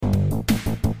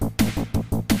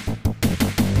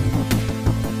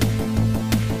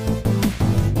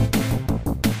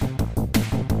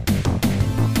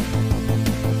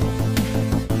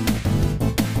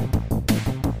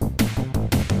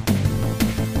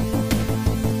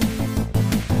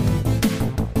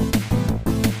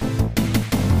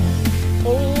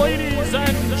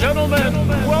gentlemen,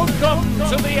 welcome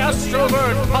to the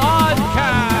Astrovert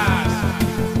Podcast.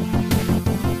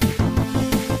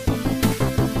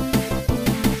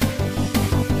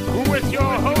 With your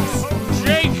hosts,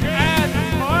 Jake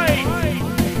and Mike.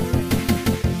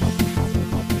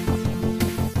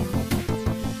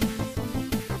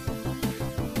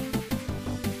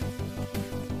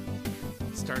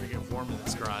 It's starting to get warm in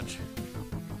this garage.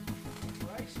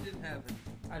 Christ in heaven.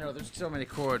 I know, there's so many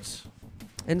cords.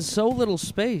 And so little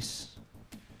space.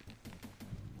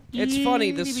 It's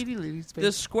funny,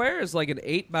 this square is like an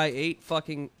 8x8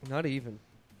 fucking... Not even.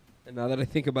 And now that I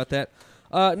think about that.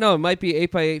 No, it might be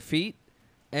 8x8 feet.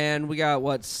 And we got,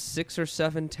 what, 6 or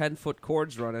 7 10-foot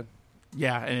cords running.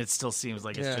 Yeah, and it still seems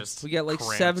like Yeah. it's just We got like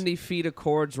cramped. 70 feet of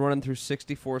cords running through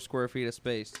 64 square feet of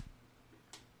space.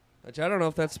 Which I don't know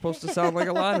if that's supposed to sound like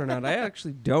a lot or not. I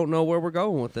actually don't know where we're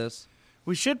going with this.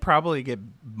 We should probably get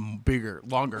bigger,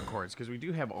 longer cords, because we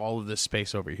do have all of this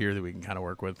space over here that we can kind of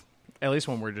work with. At least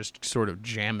when we're just sort of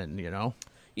jamming, you know?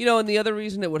 You know, and the other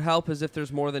reason it would help is if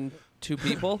there's more than 2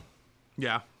 people.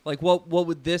 Yeah. Like, what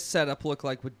would this setup look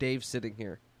like with Dave sitting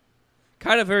here?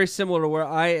 Kind of very similar to where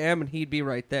I am, and he'd be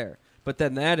right there. But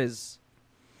then that is...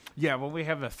 Yeah, when we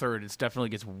have a third, it definitely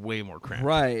gets way more cramped.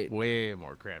 Right. Way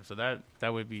more cramped. So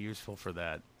that would be useful for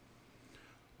that.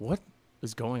 What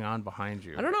is going on behind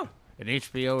you? I don't know. An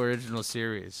HBO original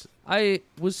series. I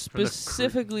was the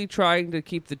specifically trying to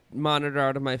keep the monitor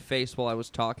out of my face while I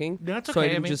was talking. That's So I okay,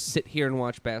 I didn't mean- just sit here and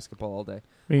watch basketball all day.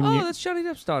 I mean, Oh, that's Johnny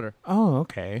Depp's daughter. Oh,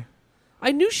 okay.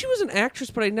 I knew she was an actress,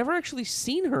 but I'd never actually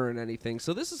seen her in anything.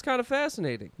 So this is kind of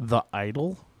fascinating. The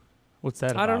Idol? What's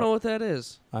that about? I don't know what that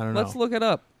is. I don't know. Let's look it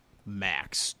up.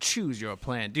 Max, choose your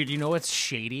plan. Dude, you know what's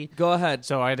shady? Go ahead.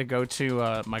 So I had to go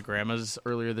to my grandma's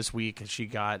earlier this week, and she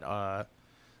got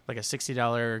like a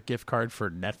 $60 gift card for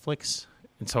Netflix,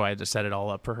 and so I had to set it all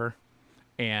up for her.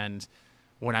 And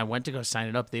when I went to go sign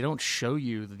it up, they don't show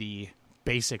you the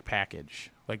basic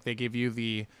package. Like, they give you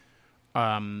the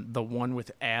one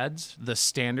with ads, the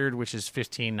standard, which is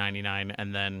 $15.99,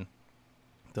 and then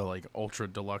the like ultra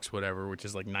deluxe whatever, which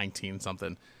is like 19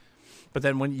 something. But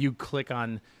then when you click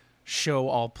on show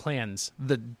all plans,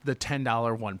 the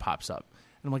 $10 one pops up.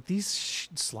 And I'm like, these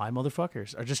sly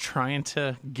motherfuckers are just trying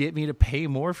to get me to pay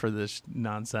more for this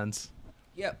nonsense.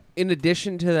 Yep. In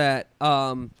addition to that,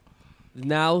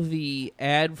 now the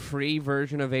ad-free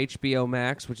version of HBO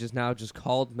Max, which is now just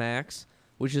called Max,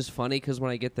 which is funny because when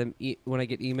I get when I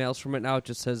get emails from it now, it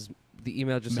just says the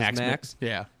email just says Max.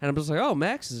 Yeah. And I'm just like, oh,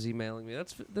 Max is emailing me.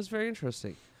 That's very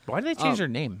interesting. Why did they change their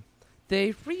name?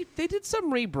 They did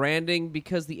some rebranding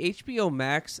because the HBO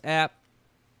Max app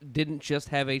didn't just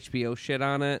have HBO shit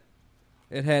on it.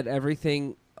 It had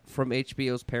everything from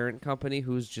HBO's parent company,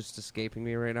 who's just escaping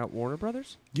me right now, Warner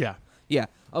Brothers? Yeah. Yeah.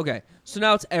 Okay. So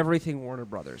now it's everything Warner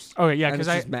Brothers. Okay, yeah, And because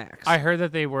it's just Max. I heard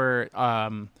that they were oh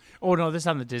no, this is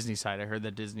on the Disney side. I heard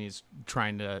that Disney's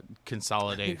trying to I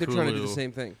consolidate think they're Hulu trying to do the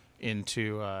same thing.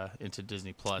 into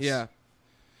Disney Plus. Yeah.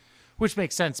 Which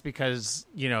makes sense because,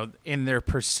 you know, in their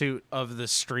pursuit of the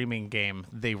streaming game,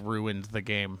 they ruined the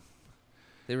game.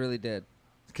 They really did.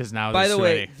 Because now By there's the so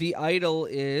way, many. the idol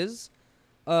is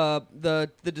the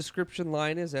description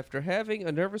line is, after having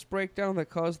a nervous breakdown that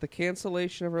caused the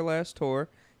cancellation of her last tour,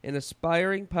 an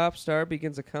aspiring pop star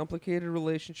begins a complicated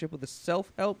relationship with a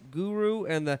self-help guru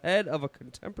and the head of a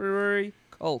contemporary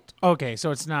cult. Okay,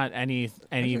 so it's not any Actually,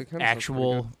 it kinda sounds pretty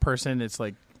actual good. person. It's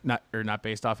like not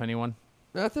based off anyone.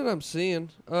 Not that I'm seeing.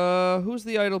 Who's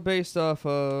the idol based off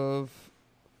of?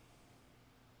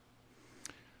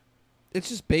 It's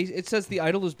just based. It says the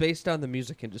idol is based on the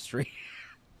music industry.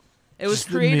 It was Just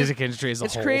created. the music industry as a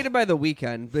It's whole. created by The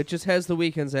Weeknd, but it just has The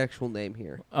Weeknd's actual name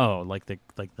here. Oh, like the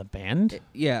band?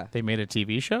 Yeah, They made a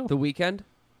TV show? The Weeknd.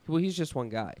 Well, he's just one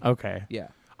guy. Okay. Yeah,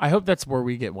 I hope that's where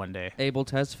we get one day. Abel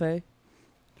Tesfaye.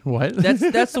 What? That's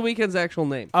The Weeknd's actual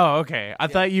name. Oh, okay. I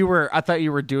thought you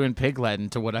were doing pig Latin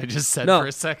to what I just said No. for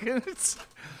a second.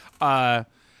 But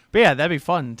yeah, that'd be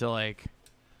fun to like.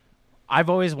 I've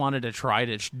always wanted to try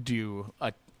to do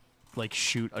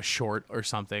shoot a short or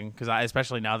something because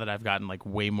especially now that I've gotten like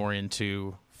way more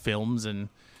into films and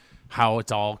how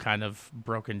it's all kind of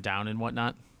broken down and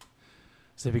whatnot.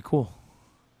 So it'd be cool.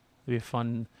 It'd be a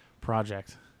fun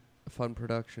project. A fun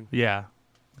production. Yeah.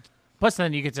 Plus,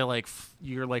 then you get to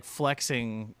you're like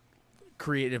flexing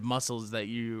creative muscles that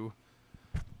you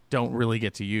don't really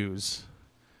get to use.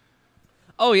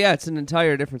 Oh yeah, it's an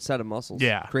entire different set of muscles.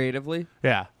 Yeah. creatively.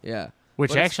 Yeah. Yeah,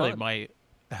 Which But it's actually fun. might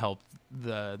help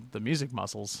the music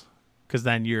muscles because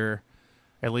then you're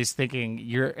at least thinking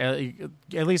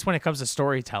at least when it comes to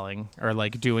storytelling or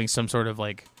like doing some sort of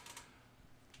like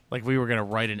Like we were gonna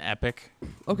write an epic.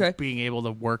 Okay. Being able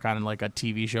to work on like a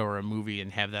TV show or a movie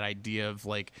and have that idea of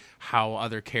like how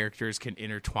other characters can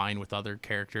intertwine with other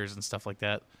characters and stuff like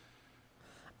that.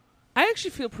 I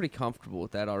actually feel pretty comfortable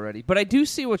with that already, but I do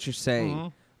see what you're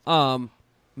saying. Mm-hmm.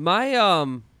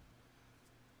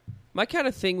 My kind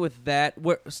of thing with that,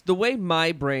 the way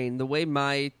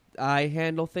I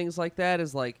handle things like that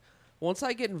is like once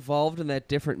I get involved in that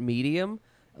different medium,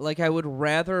 like I would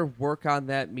rather work on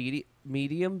that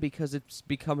medium because it's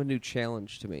become a new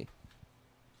challenge to me.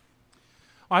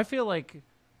 I feel like,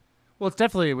 well,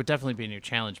 it would definitely be a new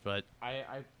challenge, but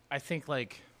I think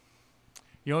like,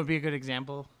 you know, what would be a good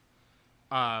example.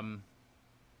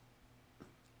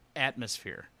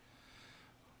 Atmosphere.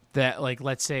 That like,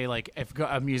 let's say like if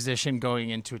a musician going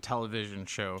into a television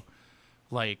show,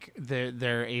 like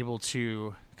they're able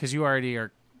to, because you already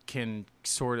can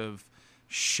sort of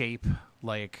shape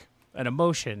like an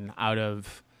emotion out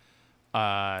of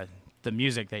the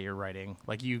music that you're writing.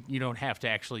 Like you don't have to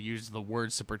actually use the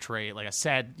words to portray like a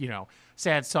sad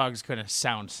song's gonna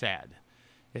sound sad.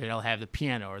 It'll have the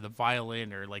piano or the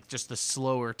violin or like just the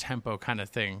slower tempo kind of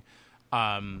thing.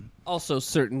 Also,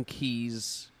 certain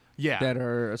keys that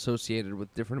are associated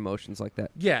with different emotions like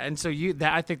that. Yeah, and so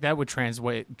I think that would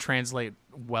translate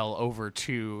well over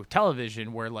to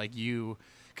television, where like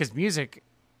because music,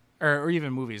 or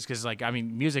even movies, because like I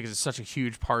mean, music is such a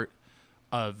huge part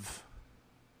of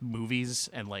movies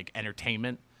and like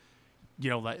entertainment. You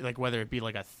know, like whether it be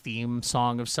like a theme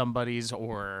song of somebody's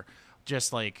or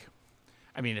just like.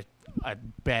 I mean, a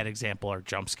bad example are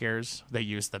jump scares. They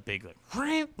use the big,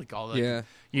 like all the,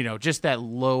 just that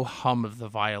low hum of the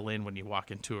violin when you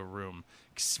walk into a room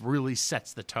really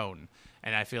sets the tone.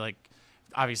 And I feel like,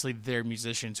 obviously, they're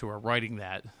musicians who are writing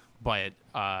that, but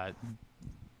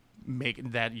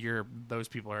those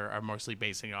people are mostly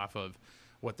basing off of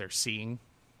what they're seeing.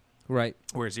 Right.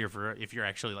 Whereas if you're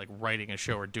actually like writing a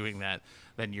show or doing that,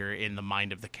 then you're in the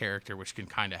mind of the character, which can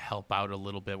kind of help out a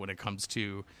little bit when it comes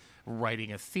to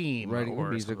writing a theme, writing or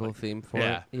a musical theme for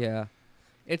it. Yeah.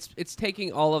 It's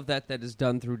taking all of that is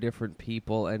done through different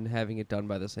people and having it done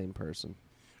by the same person.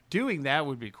 Doing that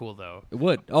would be cool, though. It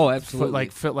would. Oh,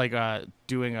 absolutely.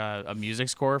 Doing a music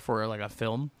score for like a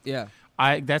film. Yeah.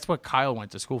 That's what Kyle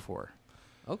went to school for.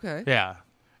 Okay. Yeah,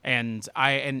 and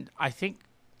I think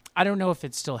I don't know if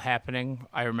it's still happening.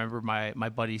 I remember my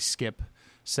buddy Skip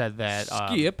said that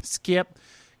Skip.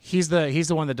 He's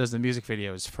the one that does the music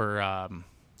videos for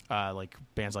like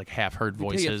bands like Half Heard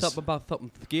Voices. Tell you something about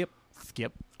something,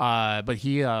 Skip. But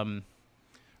he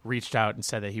reached out and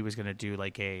said that he was going to do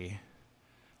like a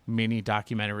mini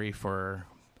documentary for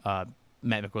Matt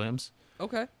McWilliams.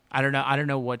 Okay. I don't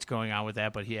know what's going on with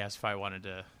that, but he asked if I wanted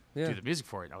to do the music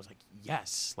for it. And I was like,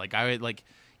 yes. Like I would like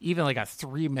even like a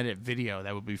 3-minute video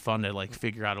that would be fun to like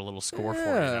figure out a little score for.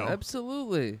 Yeah,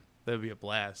 absolutely. That would be a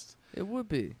blast. It would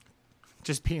be.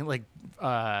 Just being like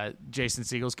Jason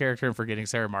Segel's character and forgetting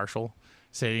Sarah Marshall,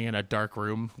 sitting in a dark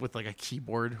room with like a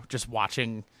keyboard, just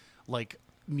watching like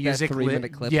music-less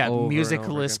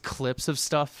clips of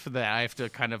stuff that I have to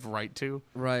kind of write to.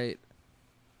 Right.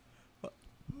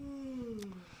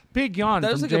 Big yawn.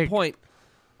 That's from a good Jake. point.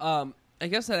 I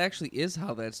guess that actually is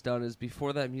how that's done. Is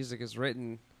before that music is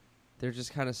written, they're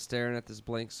just kind of staring at this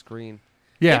blank screen.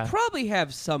 Yeah. They probably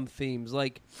have some themes.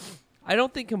 Like, I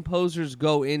don't think composers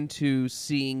go into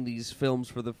seeing these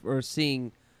films or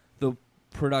seeing the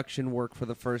production work for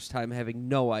the first time having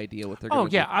no idea what they're going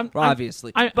to do.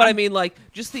 Obviously. I mean, like,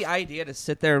 just the idea to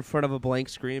sit there in front of a blank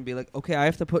screen and be like, okay, I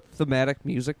have to put thematic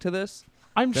music to this.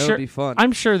 That would be fun.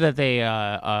 I'm sure that they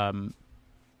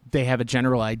have a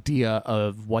general idea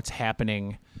of what's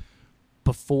happening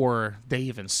before they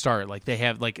even start. Like they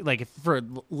have like if for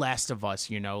Last of Us,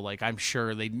 like I'm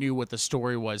sure they knew what the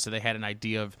story was, so they had an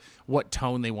idea of what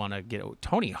tone they want to get.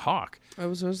 Tony Hawk.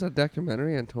 Was there a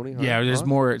documentary on Tony Hawk? Yeah, there's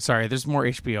more. Sorry, there's more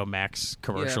HBO Max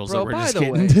commercials that we're by just the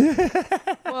getting. Way,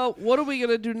 well, what are we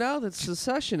gonna do now that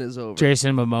Secession is over?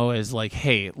 Jason Momoa is like,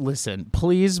 hey, listen,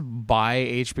 please buy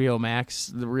HBO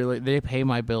Max. They pay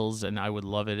my bills, and I would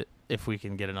love it if we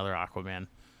can get another Aquaman.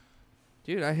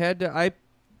 Dude, I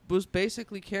was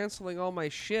basically canceling all my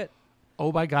shit.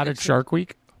 Oh my God, it's Shark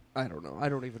Week? I don't know. I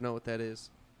don't even know what that is.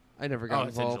 I never got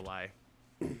involved. It's in July.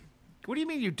 What do you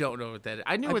mean you don't know what that is?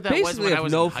 I knew what that was when I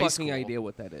was no in high fucking school. idea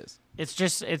what that is. It's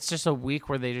just a week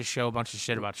where they just show a bunch of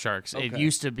shit about sharks. Okay. It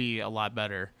used to be a lot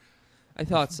better. I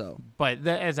thought so. But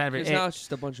now it's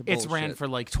just a bunch of bullshit. It's ran for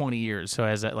like 20 years, so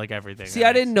as like everything. See,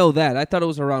 I didn't know that. I thought it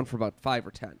was around for about 5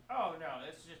 or 10. Oh no,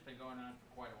 it's just been going on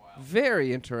for quite a while.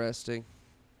 Very interesting.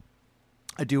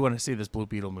 I do want to see this Blue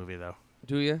Beetle movie though.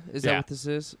 Do you? Is that what this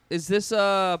is? Is this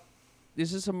a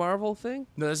Marvel thing?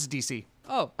 No, this is DC.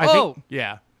 I think,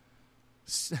 yeah.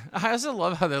 I also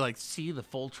love how they're like, see the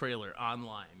full trailer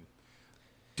online.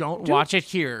 Don't watch it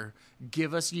here.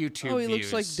 Give us YouTube he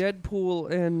views. looks like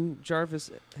Deadpool and Jarvis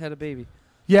had a baby.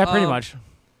 Yeah, pretty much.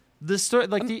 The story,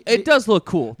 like it does look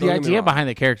cool. The idea behind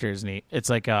the character is neat. It's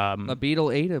like a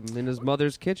beetle ate him in his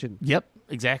mother's kitchen. Yep,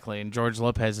 exactly. And George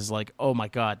Lopez is like, oh my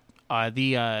god.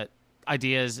 The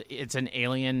idea is it's an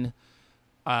alien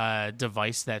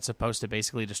device that's supposed to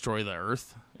basically destroy the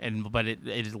Earth, but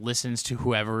it listens to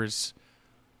whoever's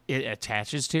it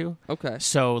attaches to. Okay.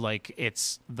 So like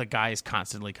it's the guy's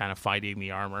constantly kind of fighting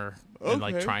the armor and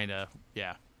like trying to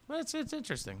It's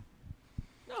interesting.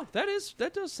 No,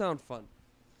 that does sound fun.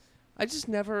 I just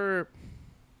never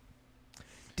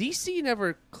DC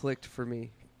never clicked for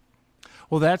me.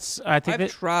 Well, I think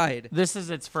I've tried. This is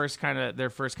its first kind of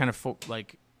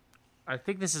I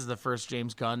think this is the first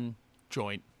James Gunn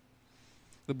joint.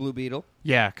 The Blue Beetle.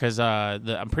 Yeah, because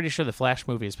I'm pretty sure the Flash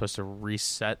movie is supposed to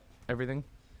reset everything.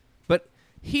 But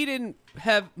he didn't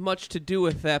have much to do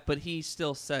with that, but he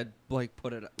still said, like,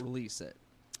 release it.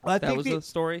 That was the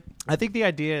story? I think the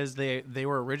idea is they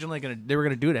were originally going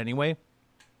to do it anyway,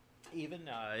 even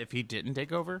if he didn't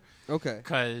take over. Okay.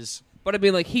 But I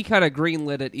mean, like, he kind of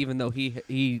greenlit it, even though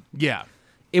he yeah.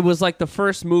 It was like the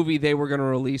first movie they were going to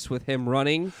release with him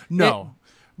running. No.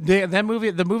 The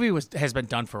movie has been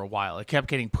done for a while. It kept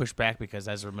getting pushed back because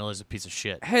Ezra Miller's a piece of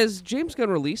shit. Has James Gunn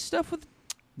released stuff with...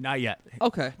 Not yet.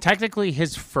 Okay. Technically,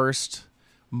 his first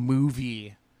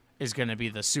movie is going to be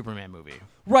the Superman movie.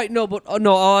 Right, no, but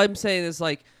no, all I'm saying is,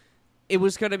 like, it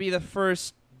was going to be the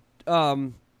first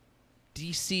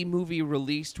DC movie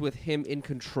released with him in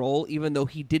control, even though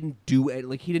he didn't do it,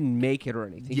 like, he didn't make it or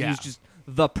anything. Yeah. He was just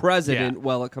the president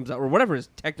while it comes out, or whatever his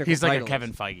technical He's like title a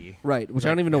Kevin is. Feige. Right, which I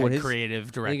don't even know what his...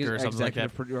 creative director or something like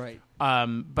that. Right.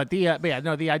 But the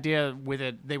idea with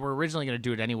it, they were originally going to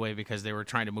do it anyway because they were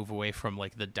trying to move away from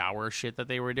like the dour shit that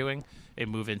they were doing and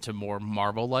move into more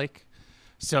Marvel-like.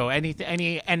 So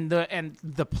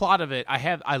the plot of it,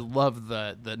 I love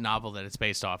the novel that it's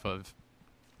based off of,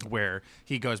 where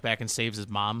he goes back and saves his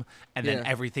mom, and then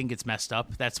everything gets messed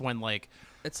up. That's when like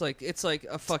it's like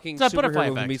a fucking it's a butterfly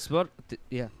superhero effect. movie.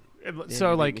 Yeah.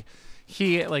 So like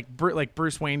he like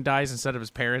Bruce Wayne dies instead of his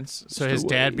parents, so his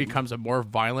dad becomes a more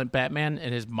violent Batman,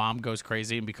 and his mom goes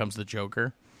crazy and becomes the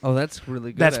Joker. Oh, that's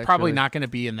really good. That's probably actually. not going to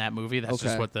be in that movie. That's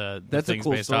just what the that's thing's a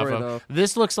cool based story, off of. though.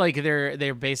 This looks like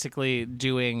they're basically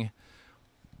doing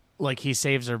like he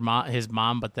saves his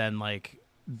mom, but then like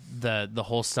the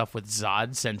whole stuff with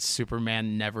Zod, since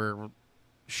Superman never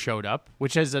showed up,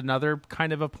 which is another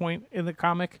kind of a point in the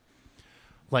comic.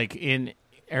 Like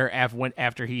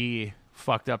after he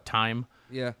fucked up time,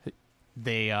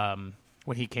 they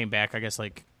when he came back, I guess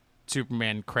like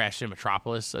Superman crashed in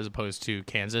Metropolis as opposed to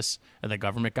Kansas, and the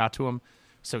government got to him,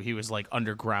 so he was like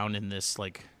underground in this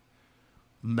like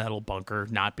metal bunker,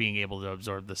 not being able to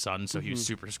absorb the sun, so he was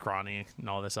super scrawny and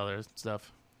all this other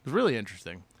stuff. It was really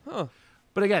interesting. Huh.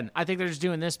 But again, I think they're just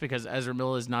doing this because Ezra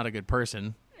Miller is not a good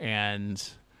person, and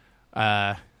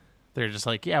they're just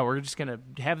like, yeah, we're just going to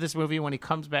have this movie. When he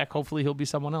comes back, hopefully he'll be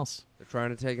someone else. They're trying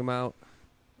to take him out.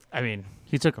 I mean,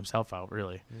 he took himself out,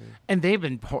 really. And they've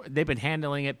been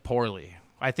handling it poorly.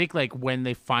 I think like when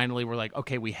they finally were like,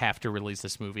 okay, we have to release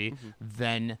this movie,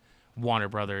 then Warner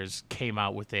Brothers came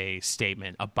out with a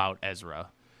statement about Ezra.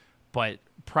 But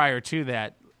prior to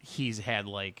that, he's had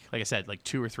like I said, like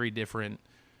 2 or 3 different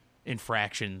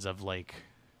infractions of like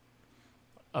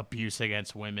abuse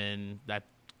against women. That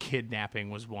kidnapping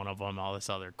was one of them. All this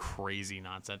other crazy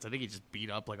nonsense. I think he just beat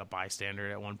up like a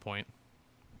bystander at one point.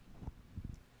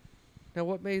 Now,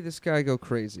 what made this guy go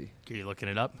crazy? Are you looking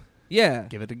it up? Yeah,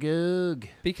 Give it a goog.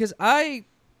 because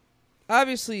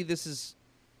obviously this is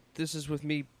with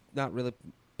me not really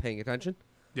paying attention.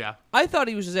 Yeah. I thought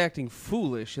he was just acting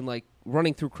foolish and like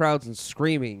running through crowds and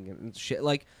screaming and shit.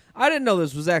 Like, I didn't know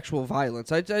this was actual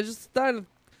violence. I just kind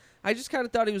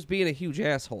of thought he was being a huge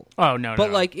asshole. Oh no, But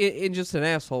no. like in just an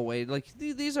asshole way. Like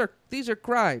these are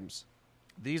crimes.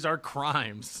 These are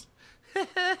crimes.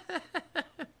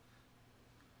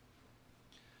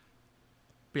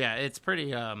 Yeah, it's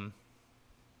pretty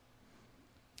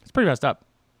messed up.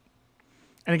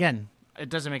 And again, it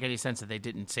doesn't make any sense that they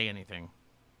didn't say anything.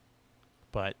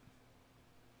 But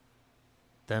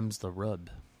them's the rub.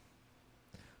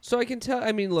 So I can tell.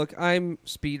 I mean, look, I'm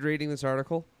speed reading this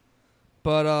article,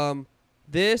 but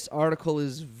this article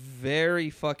is very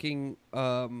fucking.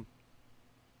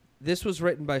 This was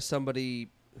written by somebody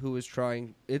who was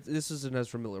trying. This is an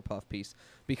Ezra Miller puff piece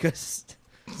because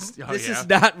this is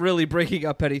not really breaking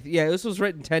up anything. Yeah, this was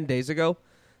written 10 days ago,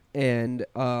 and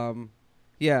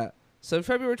yeah. So in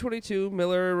February 22,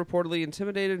 Miller reportedly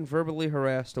intimidated and verbally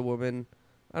harassed a woman.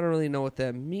 I don't really know what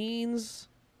that means.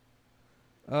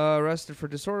 Arrested for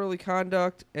disorderly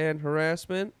conduct and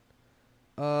harassment.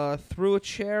 Threw a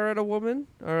chair at a woman.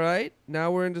 All right.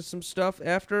 Now we're into some stuff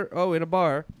after. Oh, in a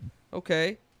bar.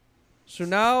 Okay. So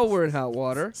now we're in hot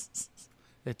water.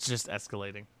 It's just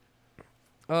escalating.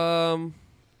 Ooh,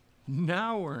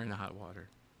 Now we're in hot water.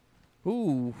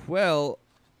 well.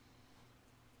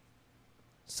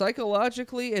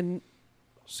 Psychologically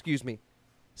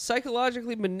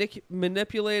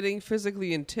manipulating,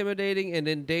 physically intimidating, and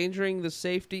endangering the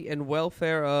safety and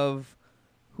welfare of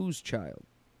whose child?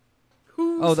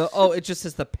 It just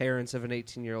says the parents of an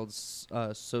 18-year-old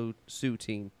Sioux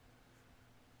teen.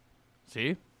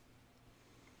 See?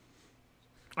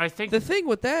 I think The thing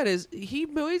with that is he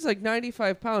weighs like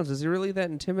 95 pounds. Is he really that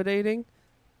intimidating?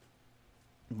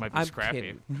 it might be I'm scrappy.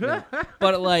 kidding. No.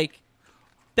 But like,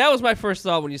 that was my first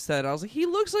thought when you said it. I was like, he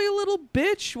looks like a little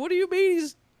bitch. What do you mean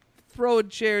he's throwing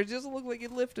chairs? He doesn't look like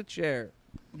he'd lift a chair.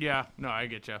 Yeah, no, I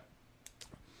get you.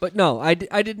 But no, I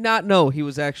did not know he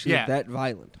was actually Yeah. that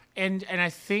violent. And I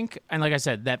think, and like I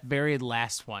said, that very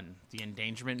last one, the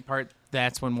endangerment part,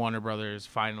 that's when Warner Brothers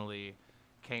finally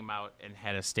came out and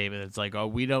had a statement that's like, oh,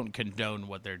 we don't condone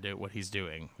what what he's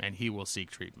doing, and he will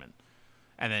seek treatment.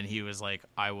 And then he was like,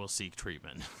 I will seek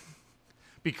treatment.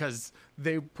 Because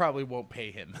they probably won't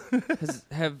pay him.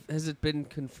 Has it been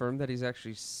confirmed that he's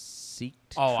actually seeked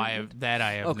Oh, treatment?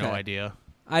 I have no Okay. idea.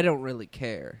 I don't really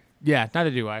care. Yeah,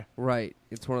 neither do I. Right.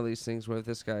 It's one of these things where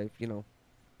this guy, I don't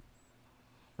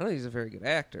think he's a very good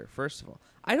actor, first of all.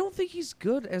 I don't think he's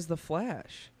good as the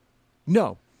Flash.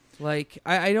 No. Like,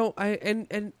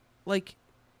 and like,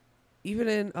 even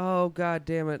in, oh, God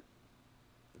damn it,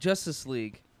 Justice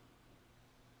League.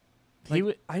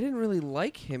 Like, I didn't really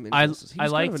like him in Justice. He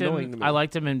was liked kind of annoying to him. me. I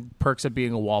liked him in Perks of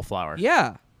Being a Wallflower.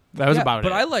 Yeah. That was Yeah, about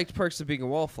but it. I liked Perks of Being a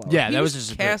Wallflower. Yeah, he that was was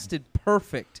just casted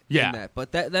perfect Yeah. in that.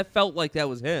 But that felt like that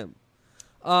was him.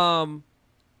 I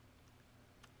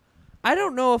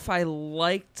don't know if I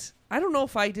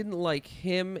didn't like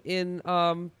him in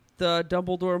the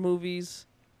Dumbledore movies,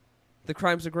 the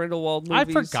Crimes of Grindelwald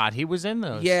movies. I forgot he was in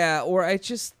those. Yeah, or I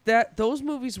just that those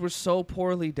movies were so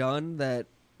poorly done that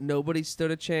nobody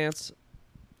stood a chance.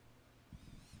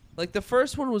 Like, the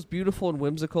first one was beautiful and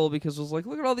whimsical because it was like,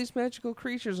 look at all these magical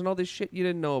creatures and all this shit you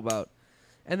didn't know about.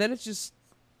 And then it's just,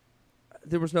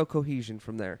 there was no cohesion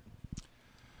from there.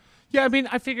 Yeah, I mean,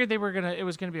 I figured it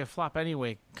was gonna be a flop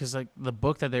anyway, because like the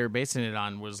book that they were basing it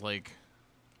on was like,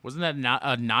 wasn't that not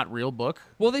a not real book?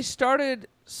 Well, they started,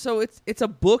 so it's a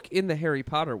book in the Harry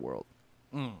Potter world.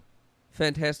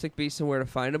 Fantastic Beasts and Where to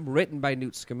Find Them, written by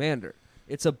Newt Scamander.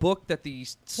 It's a book that the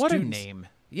students... What a name!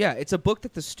 Yeah, it's a book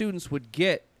that the students would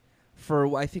get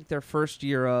for, I think, their first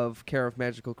year of Care of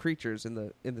Magical Creatures in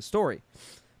the story.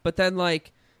 But then,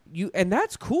 like, and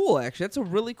that's cool, actually. That's a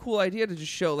really cool idea to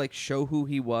just show who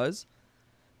he was.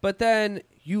 But then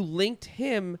you linked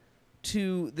him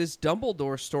to this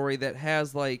Dumbledore story that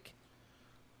has, like,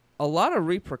 a lot of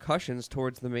repercussions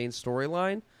towards the main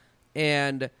storyline,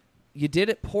 and you did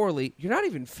it poorly. You're not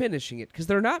even finishing it because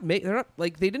they're not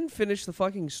they didn't finish the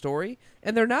fucking story,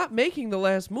 and they're not making the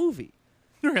last movie.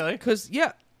 Really? Because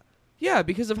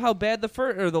because of how bad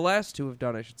the last two have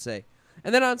done, I should say.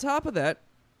 And then on top of that,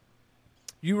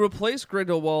 you replace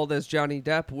Grindelwald as Johnny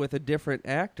Depp with a different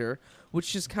actor,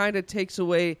 which just kind of takes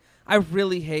away. I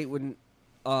really hate when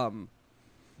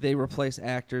they replace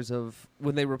actors of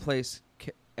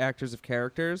actors of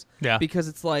characters. Yeah. Because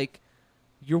it's like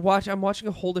I'm watching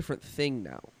a whole different thing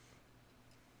now.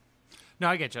 No,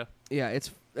 I get you. Yeah,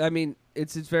 it's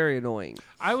very annoying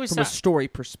I always from thought, a story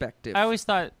perspective. I was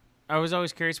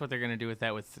always curious what they're gonna do with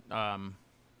that with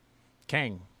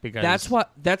Kang, because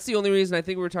that's the only reason I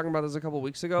think we were talking about this a couple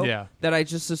weeks ago. Yeah. That I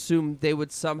just assumed they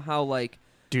would somehow like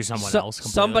do someone else.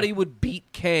 Completely. Somebody would beat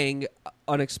Kang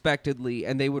unexpectedly,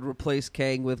 and they would replace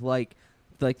Kang with like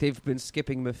they've been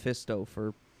skipping Mephisto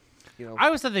for, I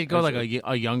always thought they'd go like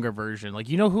a younger version. Like,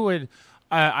 who would?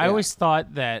 I always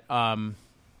thought that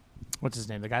what's his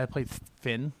name? The guy that played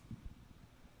Finn.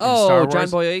 Star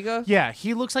John Wars. Boyega. Yeah,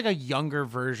 he looks like a younger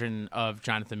version of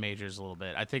Jonathan Majors a little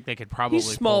bit. I think they could probably.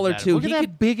 He's smaller pull that. too. Look at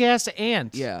that big ass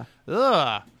ant. Yeah.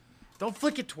 Ugh. Don't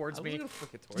flick it towards I was me. gonna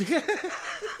flick it towards you.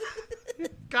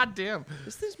 God damn.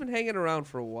 This thing's been hanging around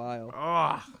for a while.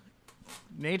 Ugh.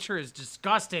 Nature is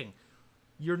disgusting.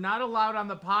 You're not allowed on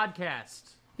the podcast.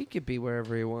 He could be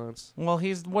wherever he wants. Well,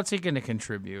 what's he going to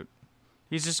contribute?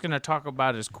 He's just going to talk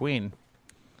about his queen.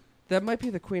 That might be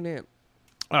the Queen Ant.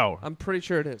 Oh. I'm pretty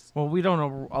sure it is. Well, we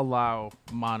don't allow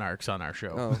monarchs on our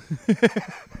show. Oh.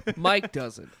 Mike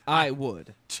doesn't. I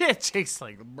would. Jake's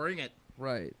like, bring it.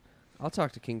 Right. I'll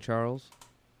talk to King Charles.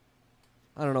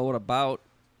 I don't know what about.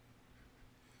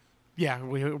 Yeah,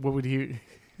 what would he...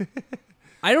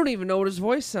 I don't even know what his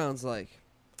voice sounds like.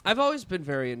 I've always been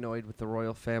very annoyed with the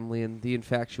royal family and the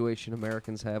infatuation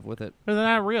Americans have with it. They're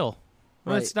not real.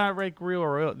 Well, Right. it's not like real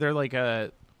or real. They're like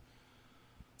a...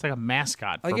 It's like a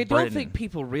mascot for Like, I Britain. don't think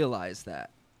people realize that.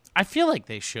 I feel like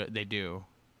they should. They do.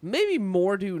 Maybe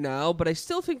more do now, but I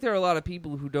still think there are a lot of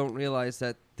people who don't realize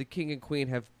that the king and queen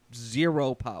have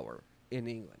zero power in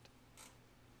England.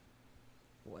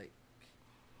 Like,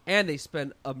 and they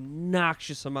spend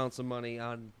obnoxious amounts of money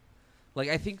on, like,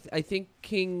 I think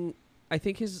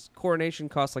his coronation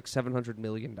cost like $700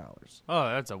 million. Oh,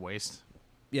 that's a waste.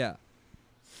 Yeah.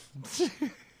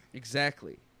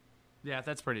 Exactly. Yeah,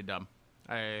 that's pretty dumb.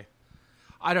 I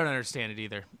don't understand it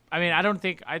either. I mean, I don't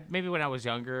think maybe when I was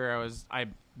younger,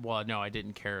 I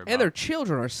didn't care about. And their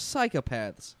children are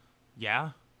psychopaths.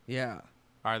 Yeah, Yeah.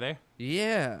 are they?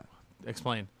 Yeah.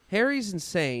 Explain. Harry's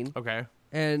insane, Okay,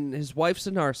 and his wife's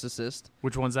a narcissist.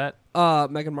 which one's that?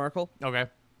 Meghan Markle. Okay.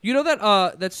 You know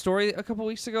that story a couple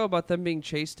weeks ago about them being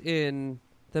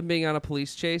on a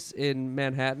police chase in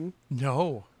Manhattan?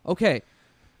 No. Okay,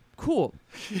 cool.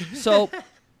 So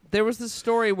there was this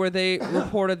story where they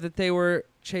reported that they were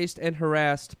chased and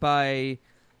harassed by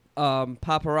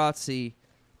paparazzi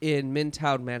in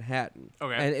Midtown Manhattan.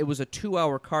 Okay. And it was a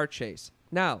 2-hour car chase.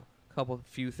 Now,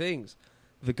 few things.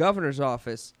 The governor's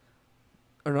office,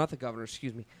 or not the governor,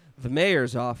 excuse me, the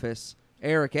mayor's office,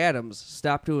 Eric Adams,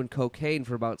 stopped doing cocaine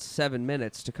for about 7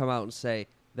 minutes to come out and say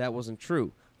that wasn't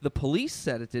true. The police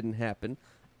said it didn't happen,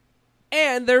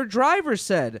 and their driver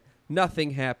said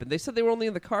nothing happened. They said they were only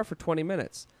in the car for 20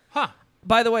 minutes. Huh.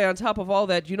 By the way, on top of all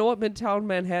that, do you know what Midtown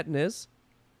Manhattan is?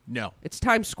 No. It's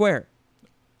Times Square.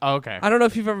 Oh, okay. I don't know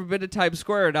if you've ever been to Times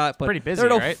Square or not, but Pretty busy, there are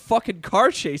no right? fucking car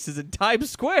chases in Times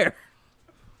Square.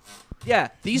 Yeah,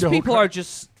 these No people car- are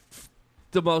just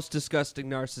the most disgusting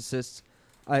narcissists.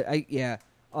 Yeah.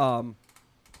 What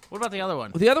about the other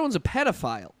one? The other one's a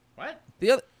pedophile. What?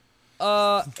 The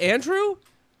other, Andrew?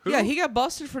 Who? Yeah, he got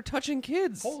busted for touching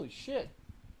kids. shit.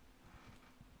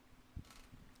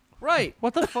 Right.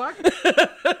 What the fuck?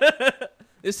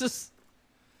 This is.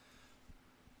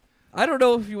 I don't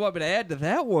know if you want me to add to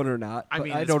that one or not. I but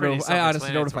mean, I it's don't know. pretty I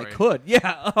honestly don't know if I self-explanatory. could.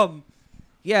 Yeah.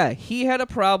 Yeah. He had a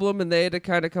problem, and they had to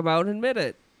kind of come out and admit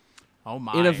it Oh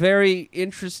my. in a very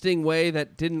interesting way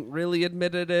that didn't really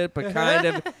admit it, but kind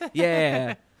of.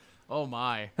 Yeah. Oh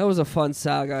my. That was a fun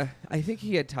saga. I think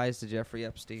he had ties to Jeffrey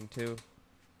Epstein too.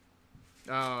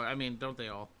 Oh, I mean, don't they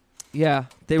all? Yeah,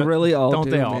 they Don't- really all don't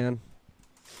do, they all? man.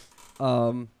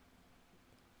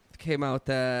 Came out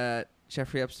that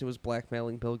Jeffrey Epstein was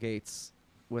blackmailing Bill Gates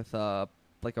with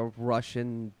like a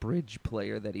Russian bridge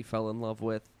player that he fell in love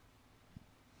with.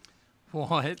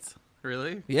 What?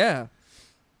 Really? Yeah,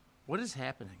 What is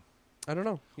happening? I don't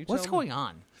know. You What's tell me. going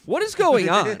on? What is going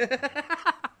on?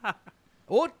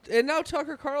 And now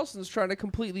Tucker Carlson's trying to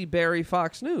completely bury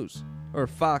Fox News or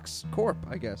Fox Corp,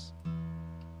 I guess.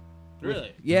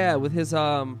 Really? Yeah, with his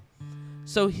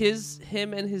so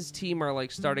him and his team are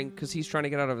like starting because he's trying to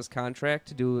get out of his contract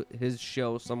to do his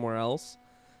show somewhere else.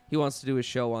 He wants to do his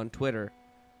show on Twitter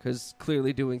because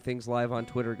clearly doing things live on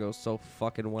Twitter goes so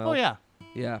fucking well. Oh yeah.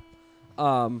 Yeah.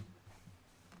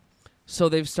 So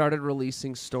they've started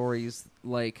releasing stories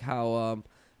like how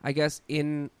I guess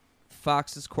in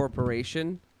Fox's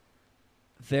corporation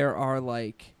there are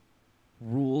like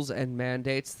rules and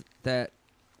mandates that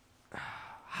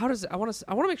how does it, I want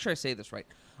to make sure I say this right.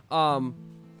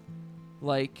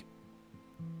 Like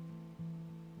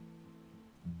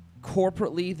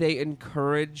corporately they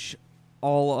encourage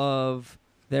all of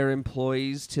their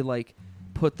employees to like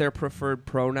put their preferred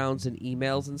pronouns in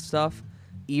emails and stuff,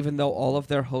 even though all of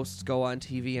their hosts go on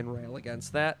TV and rail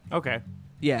against that. Okay.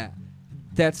 Yeah.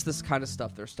 That's this kind of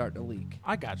stuff they're starting to leak.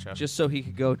 I gotcha. Just so he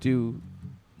could go do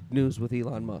news with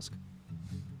Elon Musk.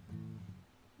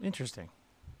 Interesting.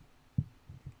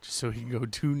 Just so he can go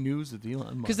do news with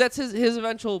Elon Musk. Because that's his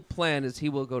eventual plan is he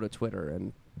will go to Twitter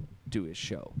and do his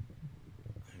show.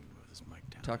 Move this mic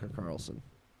down. Tucker Carlson.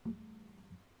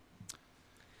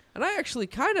 And I actually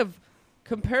kind of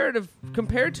compared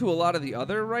to a lot of the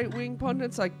other right-wing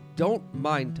pundits, I don't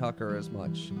mind Tucker as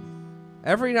much.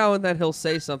 Every now and then he'll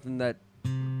say something that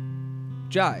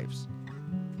jives.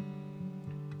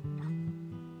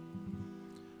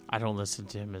 I don't listen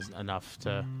to him enough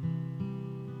to.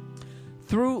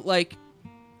 Through like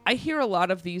I hear a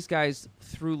lot of these guys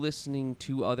through listening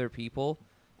to other people,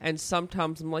 and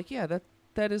sometimes I'm like, yeah,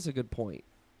 that is a good point.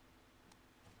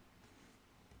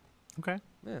 Okay.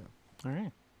 Yeah. All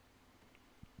right.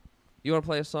 You want to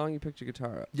play a song? You picked your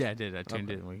guitar up. Yeah, I did. I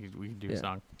tuned Okay. in. We can do Yeah. a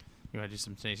song. You want to do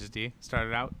some Tenacious D? Start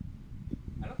it out?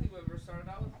 I don't think we've ever started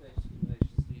out with Tenacious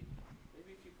D.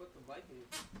 Maybe if you put the mic in your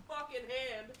fucking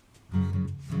hand.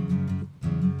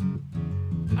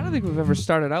 I don't think we've ever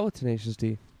started out with Tenacious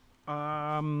D.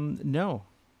 No.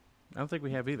 I don't think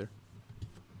we have either.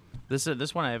 This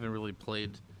one I haven't really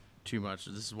played too much.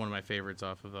 This is one of my favorites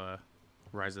off of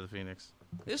Rise of the Phoenix.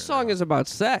 This song is about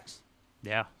sex.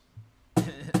 Yeah.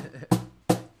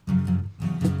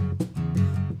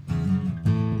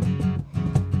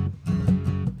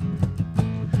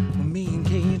 Me and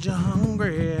Cage are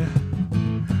hungry.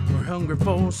 We're hungry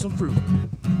for some fruit.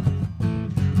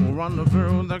 We're running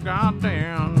through the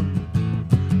goddamn,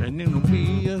 and it'll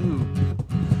be a hoot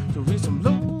to eat some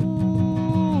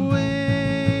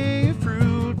low-hanging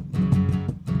fruit.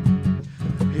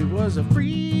 It was a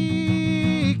freaky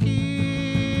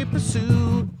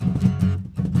pursuit.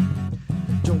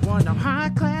 Don't want no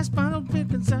high-class bottle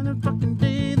pickings and a fucking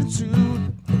bathing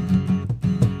suit.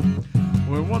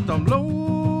 We want them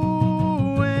low-hanging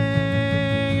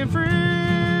fruit.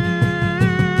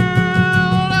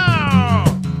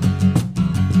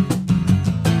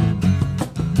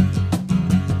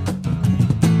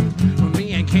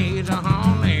 Me and Cage are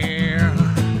on there.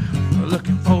 We're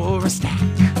looking for a stack.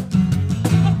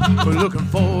 We're looking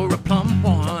for a plump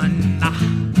one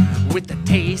with a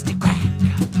tasty crack.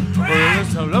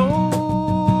 It's a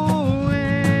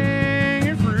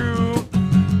low-hanging fruit.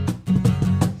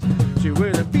 She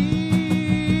wears a beekeeper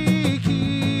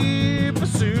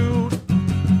suit.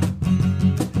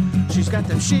 She's got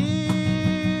them shaking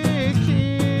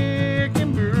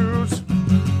boots.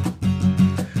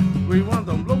 We want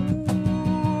them low-hanging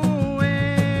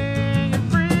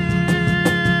fruit.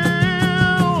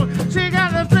 She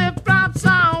got the flip-flops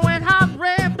on with hot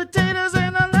red potatoes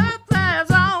and a left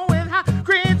glass on with hot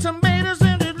green tomatoes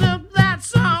and it look that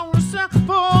song was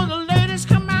for the ladies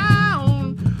come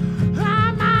on.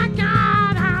 Oh my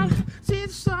God, I'll see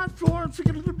the sun floor and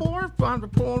figure the board from the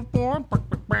poor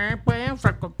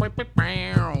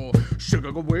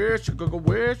sugar go where, sugar go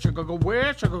where, sugar go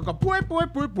where, sugar go boy.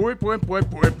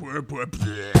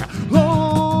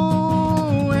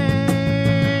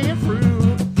 Low-hanging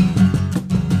fruit.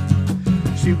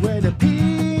 She wear the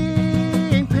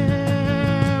pink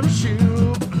parachute.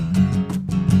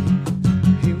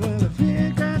 He wear the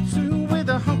figure suit with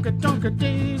a hunker-dunker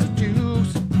daisy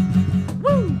juice.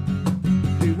 Woo!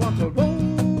 He wants a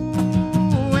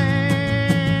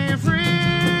low-hanging fruit.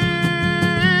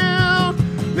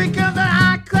 Because the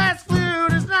high-class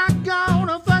fruit is not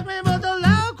gonna fuck me, but the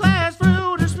low-class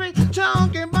fruit is sweet.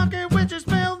 Chunky monkey, when you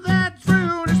smell that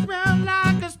fruit, it smells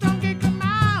like a stunky. Come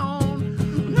on,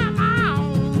 come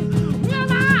on,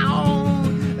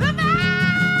 come on, come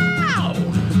on.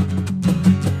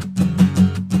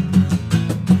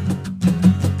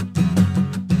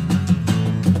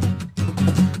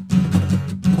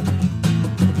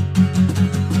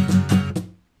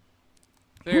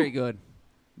 Very good.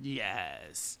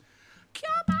 Yes.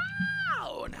 Come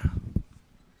on.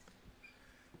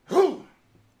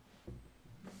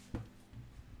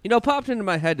 You know, popped into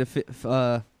my head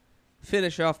to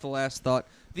finish off the last thought.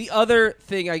 The other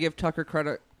thing I give Tucker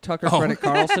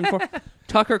Carlson for,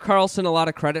 Tucker Carlson a lot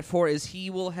of credit for, is he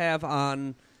will have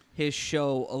on his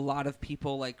show a lot of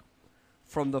people like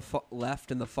from the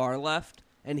left and the far left,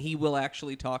 and he will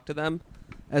actually talk to them,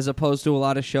 as opposed to a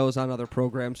lot of shows on other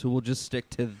programs who will just stick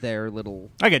to their little.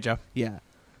 I get you. Yeah.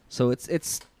 So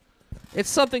it's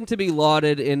something to be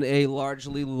lauded in a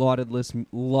largely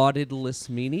laudedless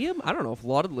medium. I don't know if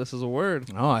laudedless is a word.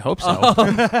 Oh, I hope so.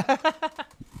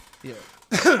 Yeah.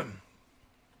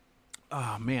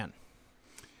 Oh, man.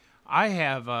 I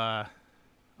have,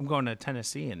 I'm going to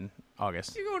Tennessee in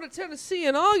August. You're going to Tennessee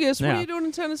in August? What Yeah. are you doing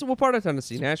in Tennessee? What part of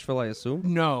Tennessee? Nashville, I assume.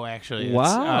 No, actually. It's,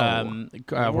 Wow.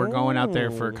 we're going out there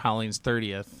for Oh. Colleen's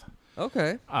 30th.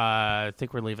 Okay. I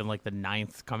think we're leaving like the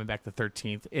 9th, coming back the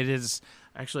 13th. It is,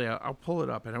 actually, I'll pull it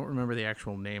up. I don't remember the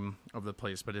actual name of the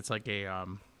place, but it's like a,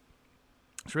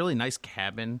 it's a really nice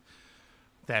cabin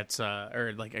that's,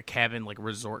 or like a cabin, like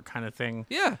resort kind of thing.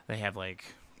 Yeah. They have like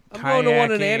I'm going to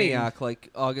one in kayaking. Antioch, like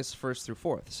August 1st through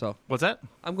 4th. So What's that?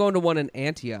 I'm going to one in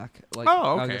Antioch, like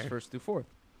Oh, okay. August 1st through 4th.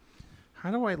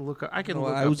 How do I look up? I can Well,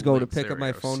 look I up was going to links. pick There up we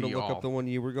my go. phone to See look all. up the one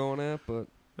you were going at, but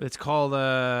It's called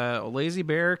Lazy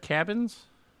Bear Cabins.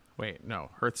 Wait, no,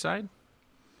 Hearthside.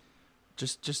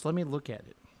 Just let me look at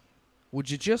it. would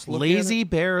you just look Lazy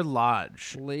Bear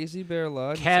Lodge. at it? Lazy Bear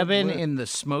Lodge? Cabin It's up in the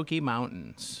Smoky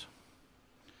Mountains.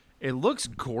 It looks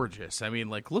gorgeous. I mean,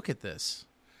 like, look at this.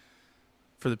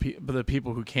 For the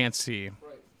people who can't see, lit.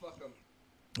 Right, fuck 'em.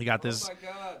 you got this Oh my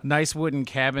God. nice wooden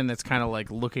cabin that's kind of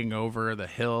like looking over the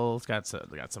hill. It's got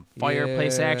some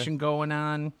fireplace Yeah. action going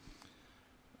on.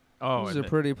 Oh, This is and a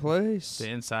pretty place. the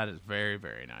inside is very,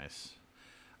 very nice.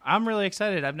 I'm really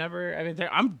excited.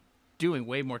 I'm doing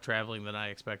way more traveling than I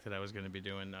expected I was going to be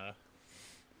doing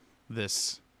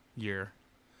this year.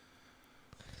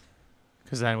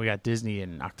 Because then we got Disney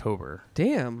in October.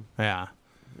 Damn. Yeah,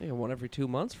 Yeah, one every 2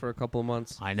 months for a couple of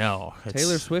months. I know.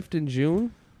 Taylor Swift in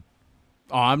June.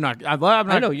 Oh, I'm not. I'm not.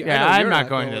 I know you- I Yeah, know I'm you're not not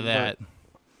going going, to that.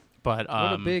 But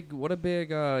What a big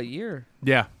year.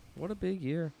 yeah. What a big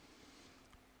year.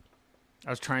 I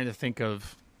was trying to think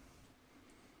of.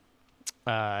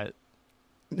 I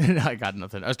got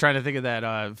nothing. I was trying to think of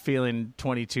that "Feeling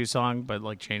 22" song, but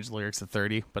like change the lyrics to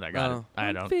 30. But I got it. I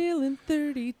I'm don't. feeling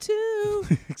 32.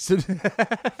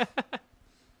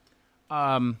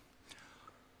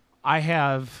 I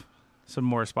have some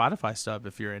more Spotify stuff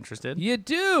if you're interested. You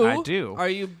do? I do. Are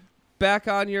you back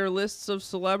on your lists of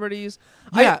celebrities?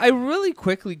 Yeah. I really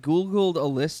quickly Googled a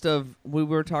list of, we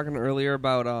were talking earlier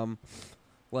about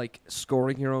like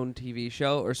scoring your own TV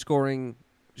show or scoring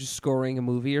a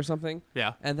movie or something.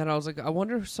 Yeah. And then I was like, I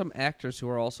wonder if some actors who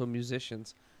are also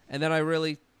musicians. And then I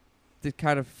really did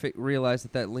kind of realize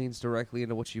that leans directly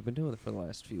into what you've been doing for the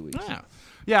last few weeks. Yeah.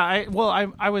 Yeah.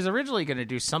 I was originally going to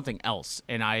do something else,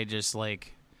 and I just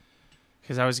like,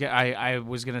 because I was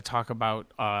going to talk about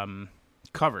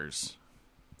covers,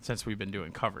 since we've been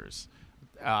doing covers,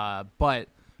 but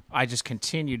I just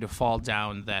continued to fall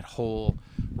down that whole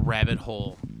rabbit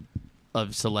hole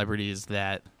of celebrities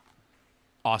that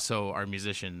also are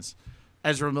musicians.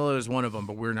 Ezra Miller is one of them,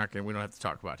 but we don't have to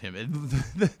talk about him.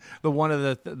 The one of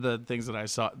the things that I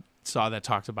saw that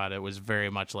talked about it was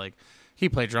very much like he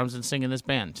played drums and sang in this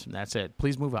band. And that's it.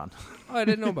 Please move on. Oh, I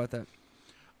didn't know about that.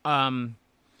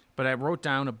 But I wrote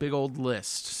down a big old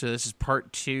list. So this is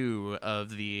part 2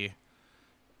 of the.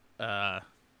 I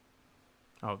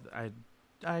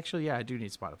do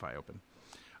need Spotify open.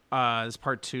 This is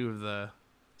part 2 of the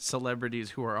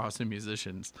celebrities who are awesome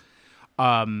musicians.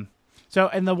 So,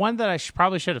 and the one that I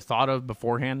probably should have thought of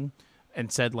beforehand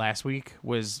and said last week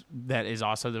that is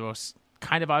also the most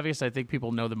kind of obvious. I think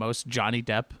people know the most. Johnny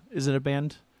Depp is in a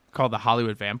band called the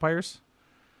Hollywood Vampires.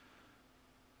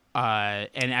 And I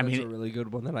That's mean, a really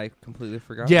good one that I completely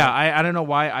forgot. yeah, about. I don't know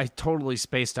why I totally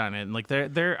spaced on it. And like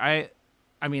I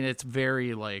mean, it's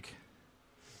very like,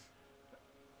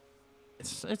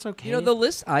 it's okay. You know, the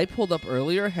list I pulled up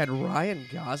earlier had Ryan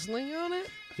Gosling on it.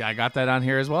 Yeah, I got that on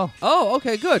here as well. Oh,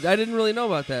 okay, good. I didn't really know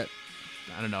about that.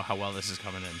 I don't know how well this is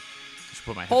coming in. I should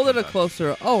put my Hold it a headphones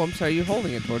closer. Oh, I'm sorry. You're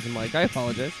holding it towards the mic. I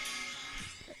apologize.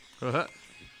 on.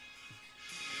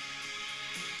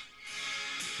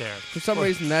 There. For some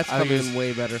reason, that's I'll coming use- in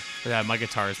way better. Yeah, my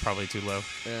guitar is probably too low.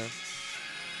 Yeah.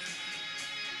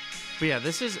 But yeah,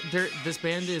 this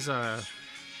band is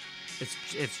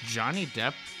it's Johnny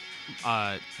Depp,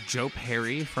 Joe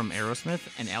Perry from Aerosmith,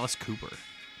 and Alice Cooper.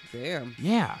 Damn.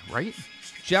 Yeah, right?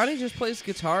 Johnny just plays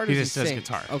guitar. Or He does just does sing?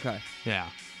 guitar. Okay. Yeah.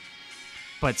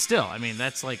 But still, I mean,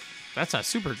 that's a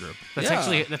supergroup. That's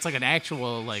Yeah. that's like an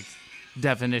actual like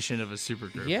definition of a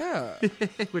supergroup. Yeah.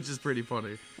 Which is pretty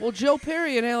funny. Well, Joe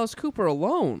Perry and Alice Cooper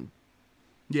alone.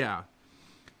 Yeah.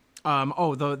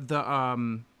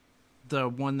 The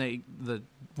one the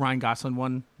Ryan Gosling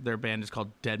one, their band is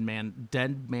called Dead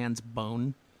Man's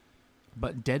Bone.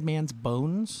 But Dead Man's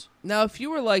Bones? Now, if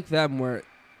you were like them, where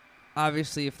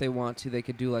obviously if they want to, they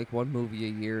could do like one movie a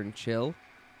year and chill,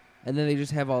 and then they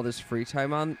just have all this free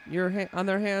time on on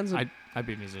their hands. And, I'd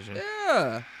be a musician.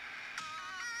 yeah.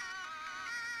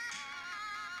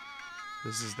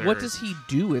 This is their. What does he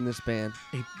do in this band?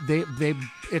 They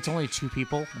it's only 2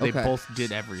 people. They Okay. both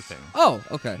did everything. Oh,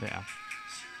 okay. Yeah.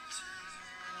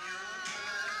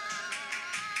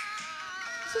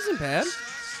 This isn't bad.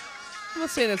 I'm not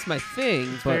saying it's my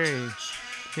thing, but Very.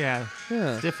 Yeah.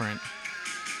 yeah, Different.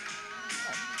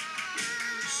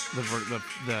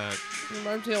 The it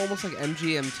reminds me almost like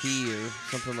MGMT or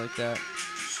something like that.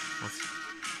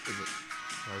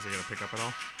 is it gonna pick up at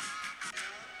all?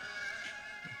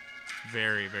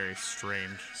 Very, very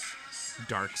strange,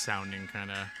 dark sounding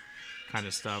kind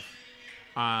of stuff.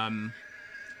 Then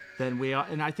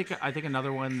and I think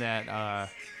another one that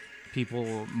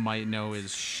people might know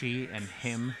is She and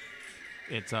Him.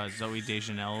 It's Zoe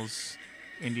Deschanel's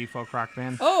indie folk rock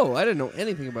band. Oh, I didn't know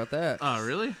anything about that. Oh,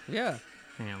 really? Yeah,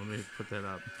 Hang on, let me put that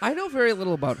up. I know very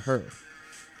little about her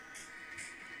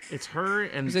It's her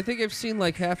and because I think I've seen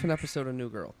like half an episode of New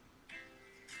Girl.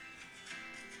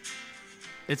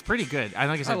 it's pretty good. I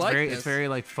like I said, like it's this. very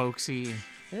like folksy,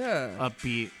 Yeah.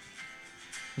 upbeat.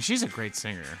 And she's a great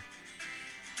singer.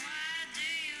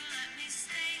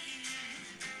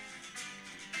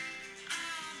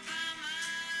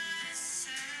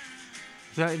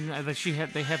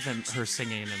 They have her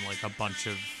singing in like a bunch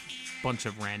of bunch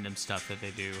of random stuff that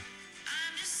they do.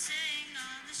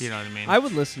 You know what I mean? I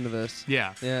would listen to this.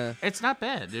 Yeah. Yeah. It's not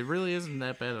bad. It really isn't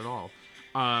that bad at all.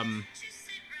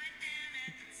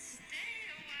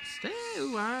 Stay a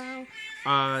while.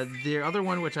 The other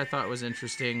one, which I thought was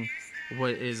interesting,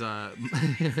 is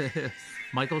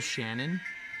Michael Shannon.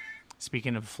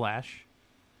 Speaking of Flash,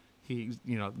 he,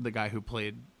 the guy who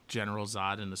played General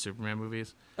Zod in the Superman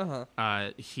movies.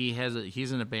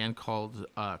 He's in a band called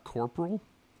Corporal,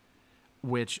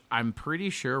 which I'm pretty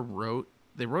sure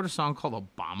they wrote a song called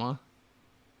Obama.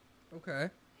 Okay.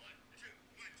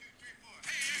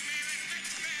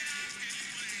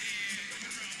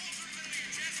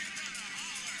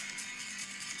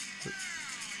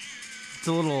 It's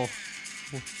a little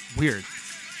weird.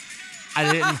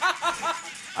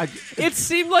 It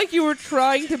seemed like you were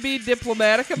trying to be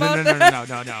diplomatic about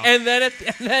No. and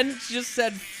then just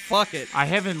said, "Fuck it." I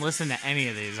haven't listened to any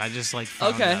of these. I just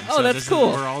found Okay. them. Oh, So that's this is-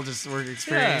 cool. we're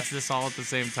experiencing this all at the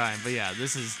same time. But yeah,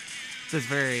 this is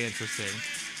very interesting.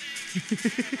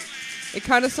 It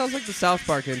kind of sounds like the South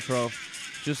Park intro,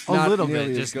 just A not little nearly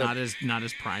bit, as just good. not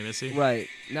as primacy. Right,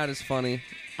 not as funny.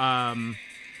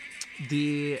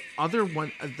 The other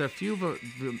one, the few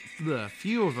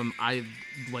of them, I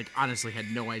honestly had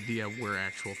no idea were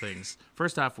actual things.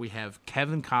 First off, we have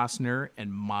Kevin Costner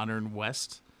and Modern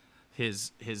West,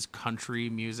 his country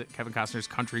music. Kevin Costner's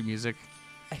country music.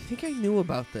 I think I knew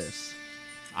about this.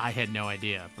 I had no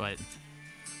idea, but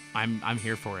I'm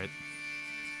here for it.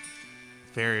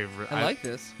 I like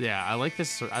this. Yeah, I like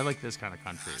this. I like this kind of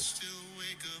country.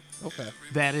 Okay.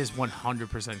 That is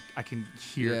 100%. I can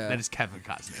hear Yeah. that is Kevin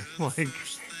Costner.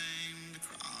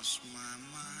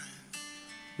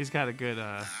 He's got a good.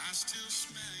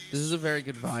 This is a very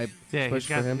good vibe. Yeah,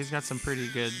 especially for him. he's got some pretty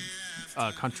good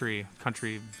country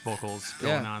vocals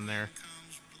going on there.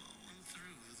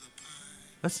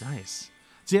 That's nice.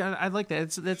 See, I like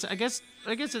that. It's I guess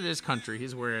it is country.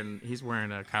 He's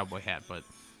wearing a cowboy hat, but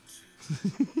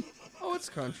Oh, it's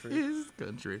country. it is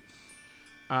country.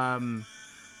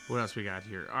 What else we got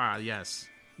here? Yes,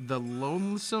 the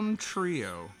Lonesome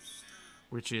Trio,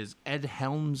 which is Ed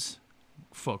Helms'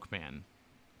 folk band.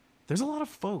 There's a lot of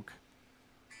folk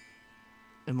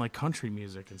and country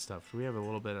music and stuff. We have a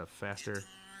little bit of faster.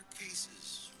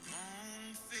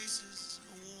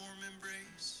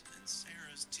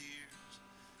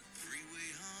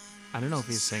 I don't know if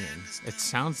he's singing. It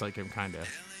sounds like him, kind of.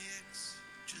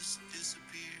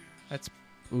 That's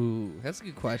a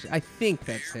good question. I think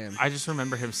that's him. I just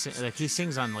remember him he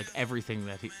sings on everything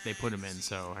that they put him in,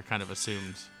 so I kind of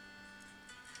assumed.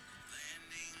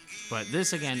 But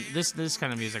this again, this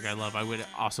kind of music I love. I would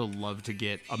also love to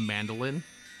get a mandolin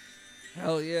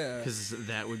Hell yeah. because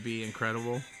that would be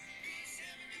incredible.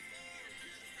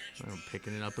 I'm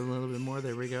picking it up a little bit more.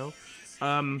 There we go.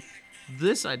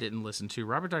 This I didn't listen to.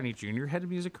 Robert Downey Jr. had a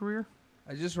music career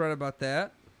I just read about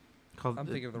that. called I'm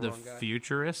thinking of the wrong guy.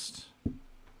 Futurist.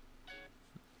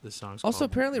 This song's Also,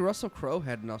 called... apparently Russell Crowe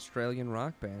had an Australian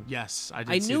rock band. Yes, I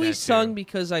did. I see knew that he too. sung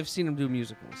because I've seen him do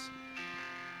musicals.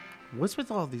 What's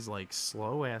with all these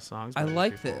slow ass songs? by I these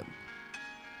like people? them.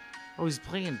 Oh, he's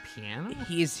playing piano.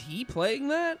 Is he playing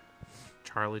that?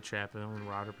 Charlie Chaplin and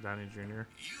Robert Downey Jr.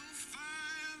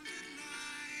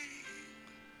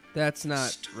 That's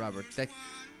not Robert. That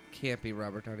can't be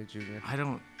Robert Downey Jr.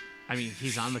 I mean,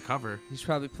 he's on the cover. He's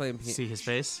probably playing piano. See his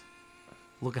face?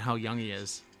 Look at how young he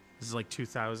is. This is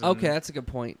 2000. Okay, that's a good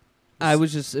point. I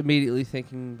was just immediately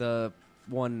thinking the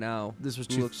one now. This was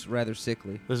who looks rather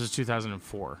sickly. This was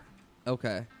 2004.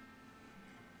 Okay.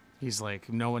 He's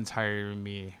like, no one's hiring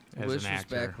me as Wish an was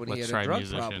actor. back when Let's he had try a drug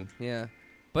musician. problem. Yeah,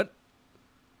 but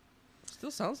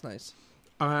still sounds nice.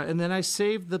 And then I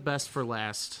saved the best for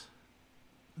last.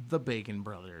 The Bacon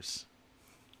Brothers.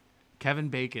 Kevin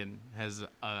Bacon has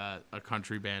a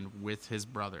country band with his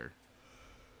brother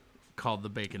called the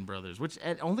Bacon Brothers, which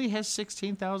it only has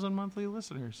 16,000 monthly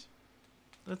listeners.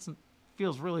 That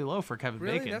feels really low for Kevin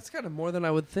Really, Bacon. that's kind of more than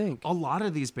I would think. A lot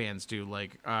of these bands do,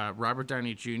 Robert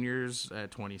Downey Jr.'s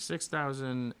at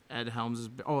 26,000. Ed Helms'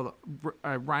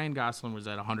 Ryan Gosling was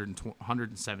at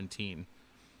 117.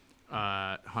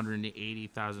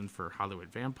 180,000 for Hollywood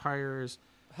Vampires.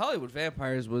 Hollywood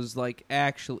Vampires was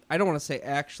actually, I don't want to say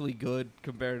actually good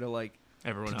compared to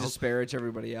Everyone to else. disparage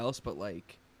everybody else, but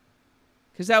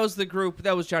because that was the group,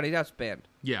 that was Johnny Depp's band.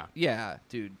 Yeah. Yeah,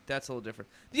 dude, that's a little different.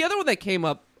 The other one that came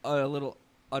up a little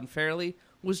unfairly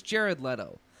was Jared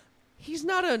Leto. He's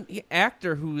not an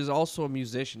actor who is also a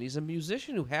musician. He's a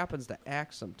musician who happens to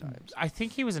act sometimes. I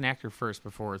think he was an actor first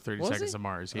before 30 Was Seconds he? of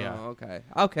Mars. Yeah. Oh, okay.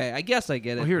 Okay, I guess I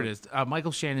get it. Well, here it is.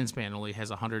 Michael Shannon's band only has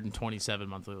 127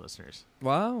 monthly listeners.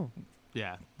 Wow.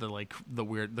 Yeah,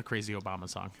 the crazy Obama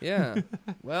song. Yeah.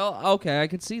 Well, okay, I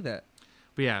could see that.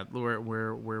 But yeah, where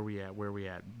we at? Where we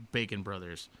at? Bacon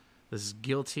Brothers. This is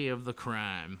Guilty of the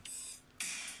Crime.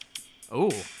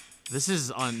 Oh, this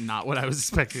is not what I was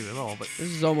expecting at all. But This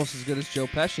is almost as good as Joe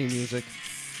Pesci music.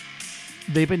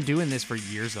 they've been doing this for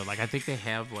years though. Like I think they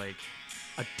have like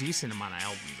a decent amount of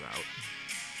albums out.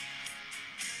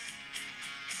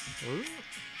 Ooh.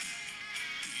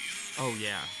 Oh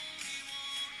yeah.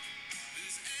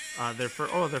 Their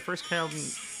first album,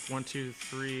 1, 2,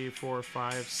 3, 4,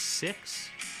 5, 6.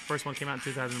 First one came out in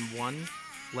 2001.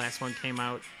 Last one came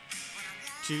out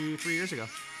 2-3 years ago.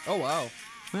 Oh, wow.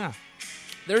 Yeah,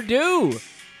 They're due.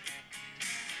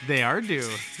 they are due.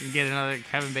 You can get another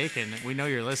Kevin Bacon. We know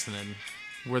you're listening.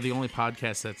 We're the only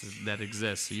podcast that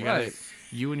exists. So Right.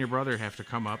 you and your brother have to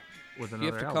come up with another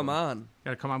You have to album. come on.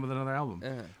 Got to come on with another album.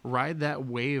 Yeah. Ride that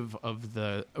wave of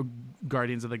the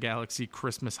Guardians of the Galaxy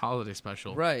Christmas holiday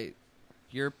special. Right.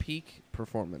 Your peak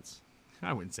performance.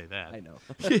 I wouldn't say that. I know.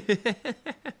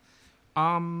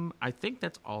 I think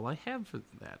that's all I have for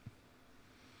that.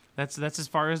 That's as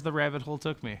far as the rabbit hole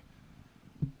took me.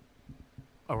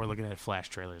 Oh, we're looking at Flash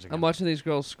trailers again. I'm watching these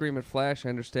girls scream at Flash. I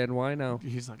understand why now.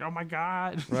 He's like, "Oh my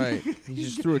god!" Right. He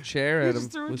just threw a chair at him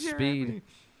with speed.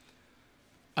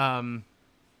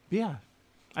 Yeah,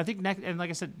 I think next, and like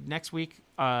I said, next week,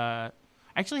 I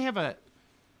actually have I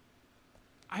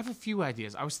have a few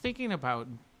ideas. I was thinking about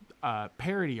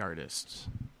parody artists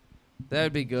That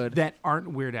would be good. that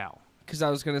aren't Weird Al. Because I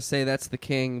was going to say that's the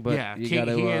king, but Yeah, you King,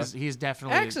 got to... he's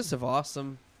definitely Axis of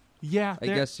Awesome. Yeah, I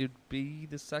guess you'd be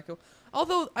the second.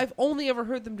 Although, I've only ever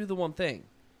heard them do the one thing.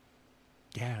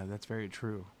 Yeah, that's very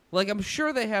true. Like, I'm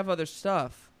sure they have other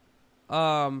stuff.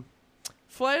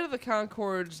 Flight of the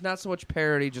Conchords, not so much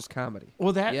parody, just comedy.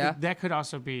 Well, that Yeah. that could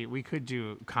also be. We could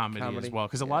do comedy Comedy, as well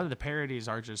because a yeah. lot of the parodies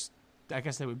are just. I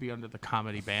guess they would be under the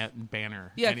comedy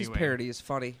banner. Yeah, because anyway. parody is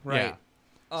funny, right?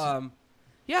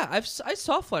 Yeah, I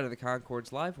saw Flight of the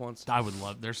Conchords live once. I would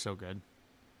love. They're so good.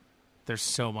 They're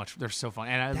so much. They're so fun,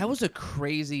 and That was a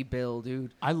crazy bill,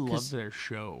 dude. I love 'cause- their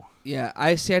show. Yeah,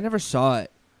 I never saw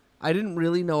it. I didn't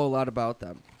really know a lot about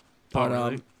them. Oh, But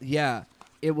really? yeah,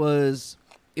 it was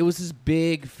this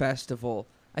big festival.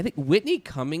 I think Whitney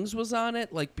Cummings was on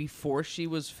it like before she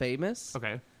was famous.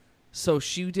 Okay. So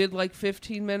she did like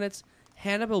 15 minutes.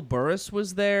 Hannibal Buress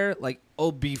was there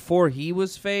before he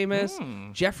was famous.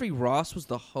 Jeffrey Ross was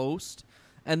the host,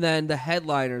 and then the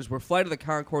headliners were Flight of the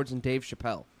Conchords and Dave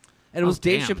Chappelle. And it was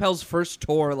Dave damn. Chappelle's first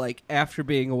tour like after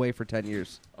being away for 10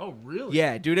 years. Oh, really?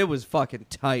 Yeah, dude, it was fucking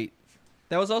tight.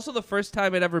 That was also the first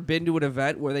time I'd ever been to an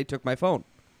event where they took my phone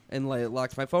and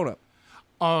locked my phone up.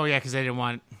 Oh, yeah, because they didn't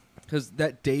want. Because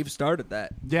that Dave started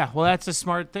that. Yeah, well, that's a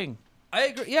smart thing. I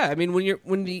agree. Yeah, I mean, when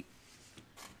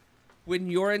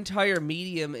your entire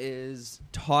medium is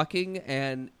talking,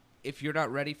 and if you're not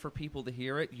ready for people to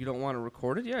hear it, you don't want to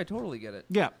record it. Yeah, I totally get it.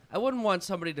 Yeah. I wouldn't want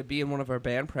somebody to be in one of our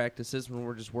band practices when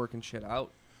we're just working shit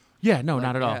out. Yeah. No, Like,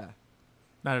 not at all. yeah.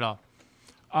 Not at all.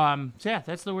 So yeah,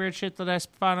 that's the weird shit that I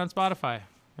found on Spotify.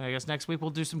 I guess next week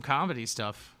we'll do some comedy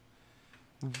stuff.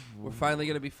 We're finally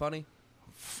gonna be funny.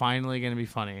 Finally gonna be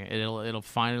funny. It'll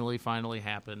finally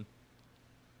happen.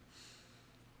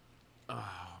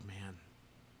 Oh man.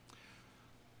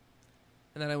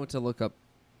 And then I went to look up.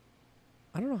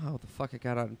 I don't know how the fuck I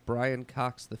got on Brian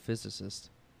Cox, the physicist.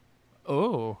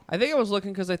 Oh. I think I was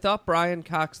looking because I thought Brian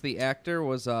Cox, the actor,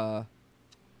 was. I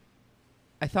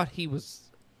thought he was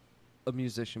a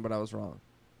musician, but I was wrong.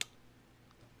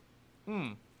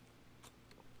 I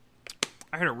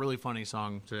heard a really funny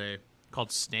song today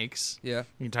called Snakes. Yeah.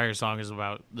 The entire song is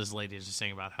about this lady is just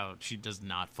saying about how she does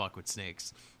not fuck with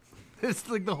snakes. It's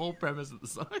like the whole premise of the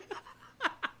song.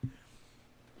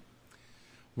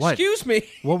 What? Excuse me.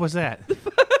 What was that?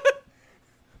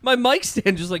 My mic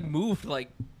stand just moved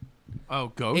Oh,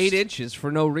 Ghost? 8 inches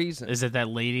for no reason. Is it that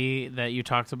lady that you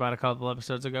talked about a couple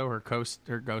episodes ago? Her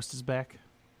ghost is back?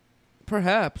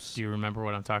 Perhaps. Do you remember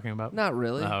what I'm talking about? Not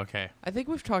really. Oh, okay. I think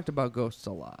we've talked about ghosts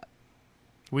a lot.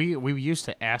 We used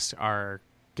to ask our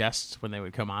guests when they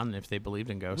would come on if they believed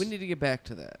in ghosts. We need to get back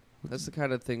to that. That's the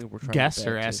kind of thing that we're trying Guests to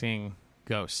get are back to. asking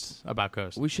ghosts about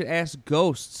ghosts. We should ask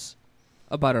ghosts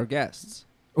about our guests.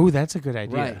 Ooh, that's a good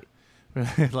idea.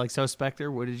 Like, so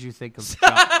Spectre, what did you think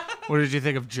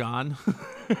of John?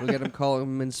 We'll get him call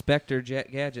him Inspector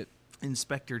Gadget.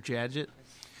 Inspector Gadget.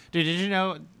 Dude, did you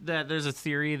know that there's a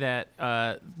theory that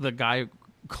the guy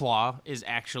Claw is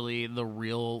actually the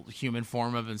real human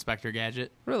form of Inspector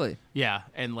Gadget? Really? Yeah,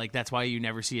 and that's why you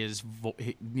never see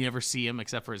you never see him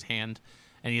except for his hand,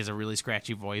 and he has a really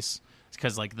scratchy voice. It's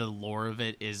because the lore of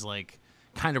it is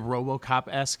kind of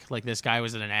RoboCop-esque. Like this guy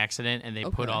was in an accident, and they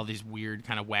put Okay. all these weird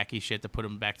kind of wacky shit to put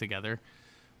him back together.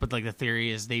 But like the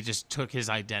theory is they just took his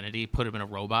identity, put him in a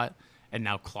robot, and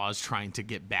now Claw's trying to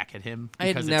get back at him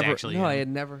because it's actually him. I had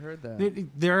never heard that.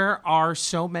 There are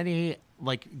so many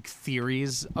like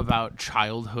theories about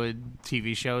childhood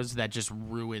TV shows that just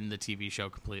ruin the TV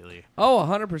show completely. Oh,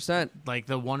 100%. Like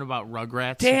the one about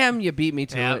Rugrats. Damn, you beat me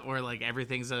to Yeah, it. where like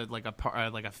everything's like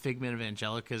a figment of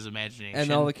Angelica's imagination.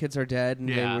 And all the kids are dead, and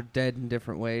they Yeah. were dead in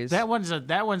different ways. that one's a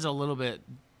little bit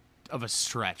of a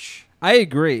stretch, I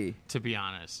agree. to be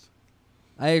honest.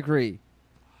 I agree.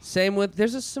 Same with.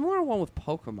 There's a similar one with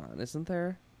Pokemon, isn't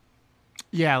there?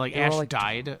 Yeah, like They were, Ash like,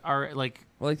 died, or like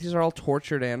Well, like these are all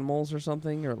tortured animals or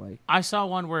something, or like. I saw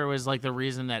one where it was like the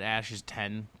reason that Ash is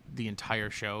 10 the entire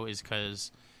show is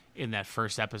because in that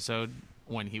first episode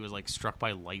when he was like struck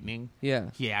by lightning,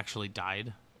 Yeah, he actually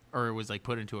died or was like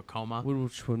put into a coma.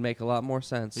 which would make a lot more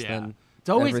sense Yeah. than It's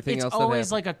always, everything it's else that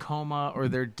always happened. like a coma or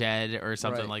they're dead or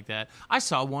something Right. like that. I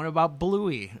saw one about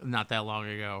Bluey not that long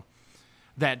ago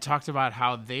that talked about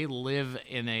how they live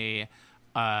in a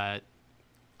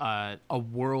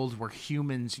world where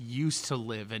humans used to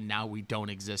live and now we don't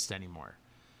exist anymore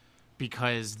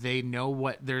because they know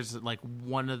what there's like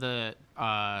one of the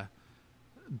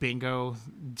Bingo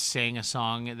sang a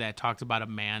song that talked about a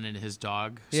man and his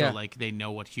dog. Yeah. So like they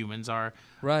know what humans are.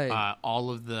 Right. All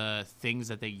of the things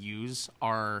that they use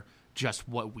are just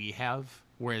what we have.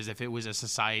 Whereas if it was a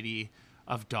society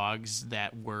of dogs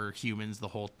that were humans, the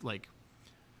whole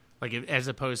as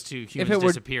opposed to humans if it were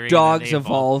disappearing, and dogs then they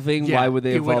evolve- evolving, Yeah, why would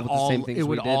they it would evolve with the same things It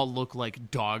would we did? all look like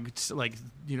dogs, like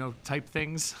type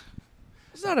things.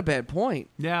 It's not a bad point.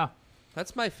 Yeah.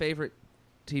 That's my favorite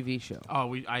TV show.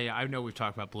 Oh, I know we've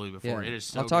talked about Bluey before. Yeah. It is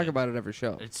so I'll talk good. about it every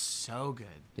show. It's so good.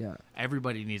 Yeah.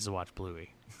 Everybody needs to watch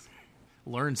Bluey.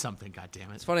 Learn something,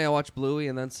 goddammit. It's funny, I watched Bluey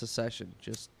and then Secession,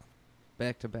 just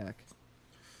back to back.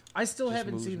 I still Just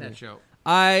haven't moves seen me. that show.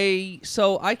 I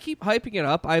keep hyping it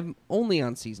up. I'm only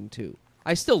on season 2.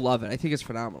 I still love it. I think it's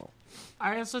phenomenal.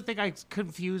 I also think I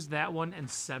confused that one and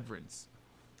Severance.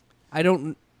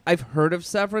 I've heard of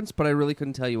Severance, but I really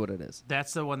couldn't tell you what it is.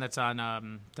 That's the one that's on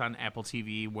Apple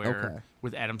TV where Okay.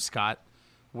 with Adam Scott,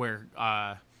 where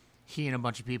he and a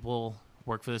bunch of people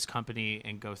work for this company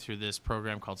and go through this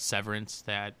program called Severance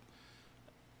that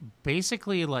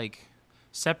basically like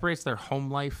separates their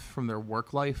home life from their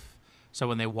work life. So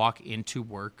when they walk into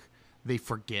work, they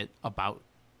forget about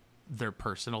their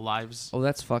personal lives Oh,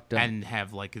 that's fucked up. and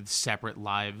have like separate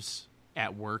lives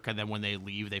at work. And then when they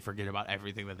leave, they forget about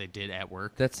everything that they did at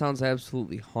work. That sounds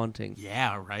absolutely haunting.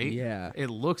 Yeah, right? Yeah. It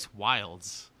looks wild.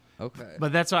 Okay.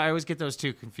 But that's why I always get those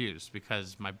two confused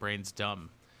because my brain's dumb.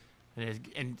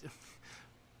 And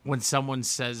when someone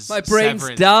says My brain's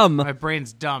Severance, dumb. my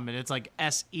brain's dumb, and it's like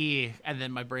SE, and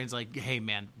then my brain's like, hey,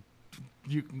 man,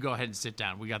 you can go ahead and sit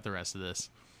down. We got the rest of this.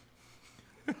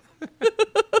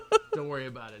 Don't worry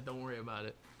about it. Don't worry about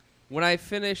it. When I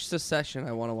finish Secession,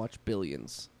 I want to watch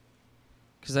Billions.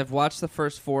 Because I've watched the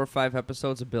first 4 or 5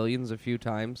 episodes of Billions a few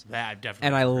times, That I've definitely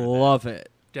and I never heard of love it. that.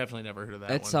 Definitely never heard of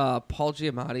that It's one. Paul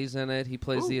Giamatti's in it. He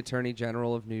plays Ooh. the Attorney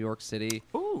General of New York City.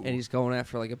 Ooh. And he's going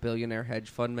after like a billionaire hedge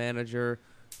fund manager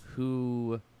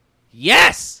who...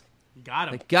 Yes! Got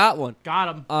I him. got one.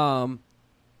 Got him.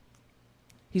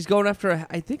 He's going after,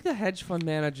 I think the hedge fund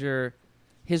manager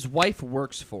his wife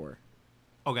works for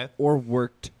Okay. or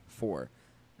worked for.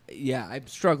 Yeah, I'm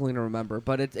struggling to remember,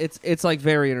 but it's like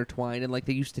very intertwined, and like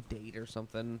they used to date or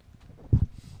something.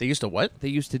 They used to what? They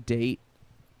used to date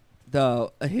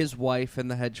his wife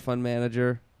and the hedge fund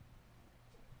manager.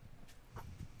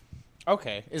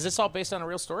 Okay. Is this all based on a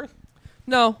real story?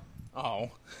 No,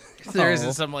 Oh. There isn't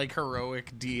Oh. some like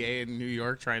heroic DA in New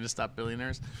York trying to stop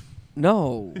billionaires.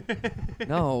 no,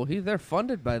 no. They're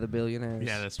funded by the billionaires.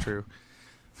 Yeah, that's true.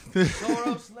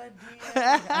 Soros led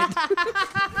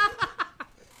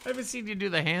I haven't seen you do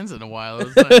the hands in a while.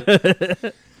 It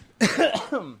was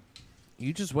like,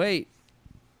 You just wait.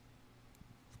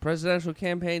 Presidential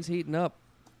campaign's heating up.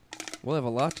 We'll have a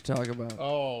lot to talk about.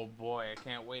 oh boy, I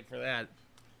can't wait for that.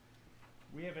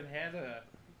 We haven't had a.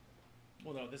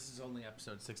 Well, no, this is only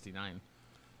episode 69.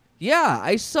 Yeah,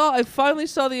 I finally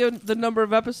saw the number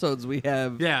of episodes we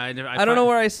have. Yeah, I don't know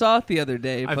where I saw it the other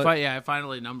day. But I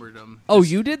finally numbered them. oh,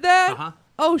 you did that? Uh-huh.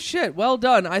 Oh shit! Well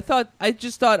done. I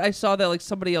just thought I saw that like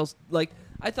somebody else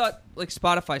I thought like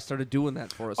Spotify started doing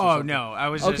that for us. or Oh something. no, I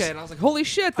was Okay, just. and I was like, holy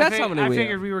shit! That's how many I we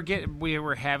figured have. we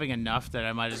were having enough that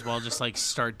I might as well just like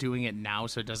start doing it now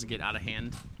so it doesn't get out of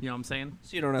hand. You know what I'm saying?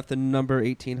 So you don't have to number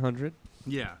 1800.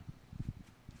 Yeah.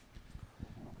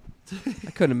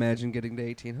 I couldn't imagine getting to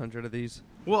 1,800 of these.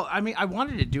 Well, I mean, I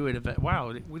wanted to do it.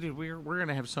 Wow, we're going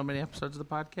to have so many episodes of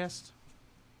the podcast.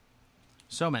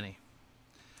 So many.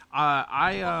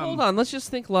 Hold on, let's just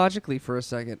think logically for a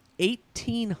second.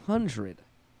 1,800.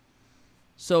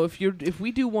 So if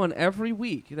we do one every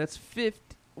week, that's 50.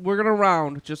 We're gonna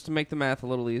round just to make the math a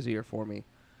little easier for me.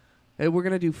 And we're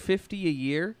gonna do 50 a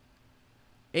year.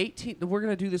 18. We're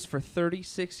gonna do this for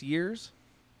 36 years.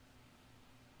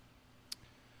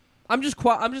 I'm just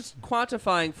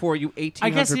quantifying for you 1,800. I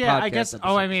guess yeah. I guess. Episodes.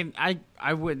 Oh, I mean,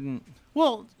 I wouldn't.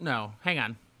 Well, no. Hang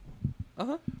on.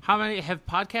 How many have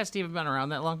podcasts even been around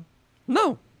that long?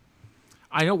 No.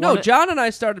 I know. No, John and I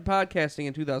started podcasting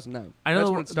in 2009. I know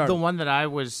That's when it started. the one that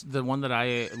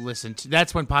I listened to.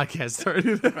 That's when podcasts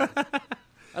started.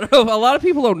 I don't know. A lot of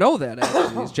people don't know that.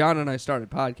 Actually, is John and I started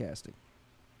podcasting.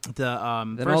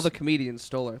 Then all the comedians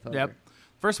stole our thunder. Yep.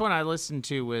 First one I listened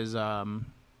to was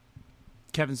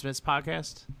Kevin Smith's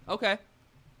podcast, Okay.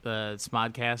 the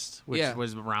Smodcast, which Yeah.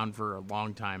 was around for a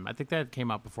long time. I think that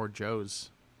came out before Joe's,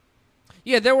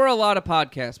 Yeah, there were a lot of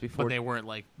podcasts before. but they weren't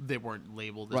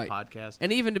labeled as Right. podcasts.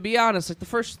 And even to be honest, like the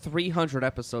first 300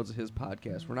 episodes of his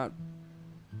podcast were not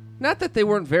that they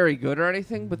weren't very good or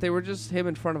anything, but they were just him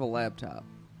in front of a laptop.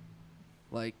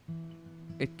 Like,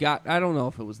 I don't know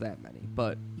if it was that many,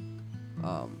 but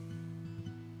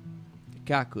it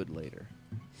got good later.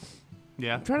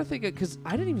 Yeah. I'm trying to think, because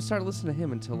I didn't even start listening to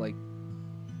him until like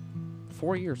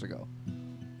 4 years ago.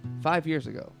 5 years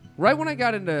ago. Right when I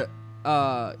got into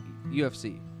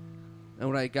UFC. And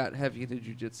when I got heavy into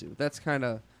jiu-jitsu. That's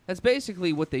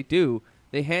basically what they do.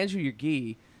 They hand you your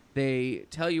gi. They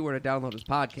tell you where to download his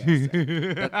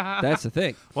podcast. That's the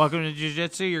thing. Welcome to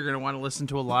Jiu-Jitsu. You're going to want to listen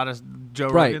to a lot of Joe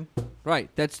Right. Rogan. Right.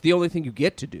 That's the only thing you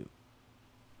get to do.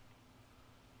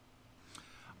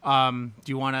 Do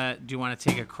you want to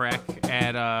take a crack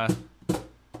at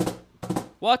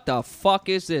What the fuck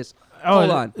is this? Oh,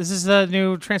 Hold on. This is the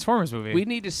new Transformers movie. We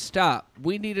need to stop.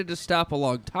 We needed to stop a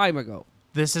long time ago.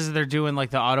 They're doing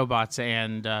like the Autobots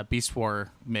and Beast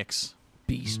War mix.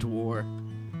 Beast War.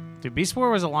 Dude, Beast War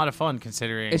was a lot of fun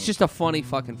considering. It's just a funny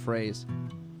fucking phrase.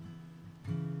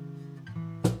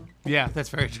 Yeah, that's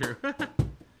very true.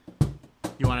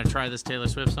 You want to try this Taylor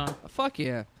Swift song? Fuck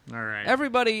yeah. All right.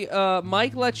 Everybody,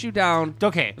 Mike let you down.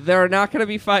 Okay. There are not going to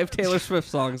be 5 Taylor Swift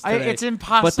songs today. It's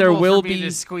impossible but there will for me be,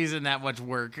 to squeeze in that much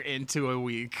work into a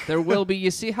week. There will be.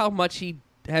 You see how much he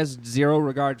has zero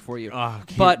regard for you. Oh,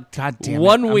 okay. But God damn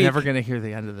one it. I'm week, never going to hear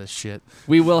the end of this shit.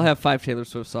 we will have 5 Taylor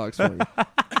Swift songs for you.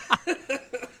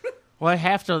 Well,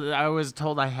 I was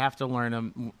told I have to learn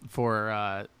them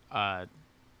for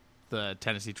the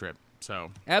Tennessee trip.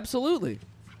 So Absolutely.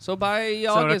 So by So in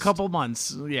a August, couple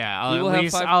months, yeah, We will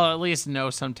have I'll at least know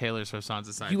some Taylor Swift songs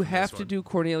aside. you from have this to one. do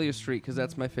Cornelia Street because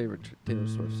that's my favorite Taylor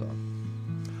Swift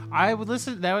song. I would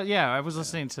listen. I was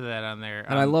listening to that on there,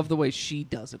 And I love the way she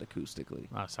does it acoustically.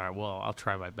 Oh, sorry. Well, I'll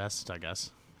try my best, I guess.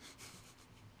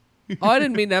 Oh, I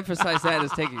didn't mean to emphasize that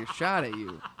as taking a shot at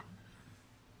you.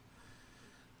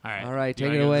 All right. All right, You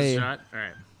take wanna it give this away. a shot? All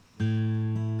right.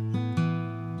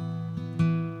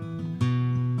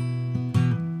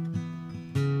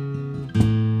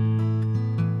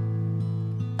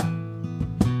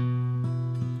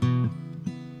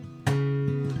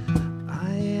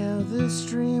 I have this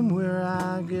dream where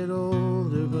I get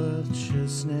older, but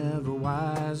just never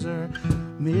wiser.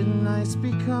 Midnights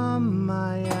become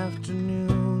my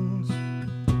afternoons.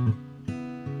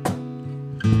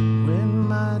 When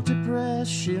my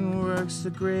depression works the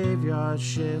graveyard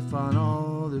shift on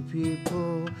all the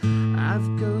people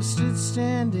I've ghosted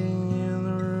standing in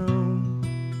the room.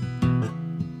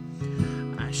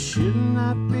 I should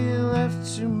not be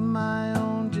left to my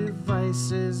own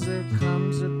devices. There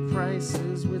comes a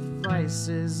prices with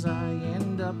vices. I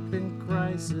end up in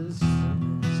crisis.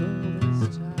 So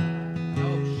this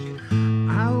time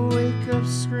I wake up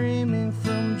screaming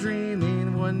from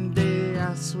dreaming. One day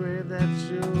I swear that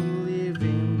you're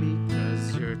leaving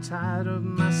because you're tired of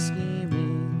my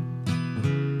scheming.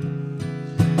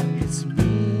 It's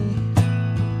me,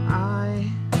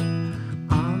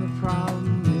 I'm the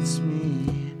problem, it's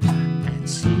me. At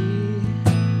tea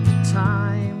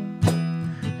time,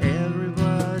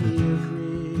 everybody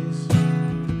agrees.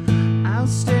 I'll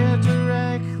stare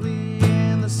directly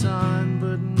in the sun,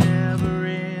 but never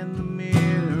in the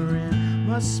mirror. And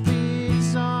must be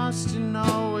exhausting,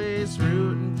 always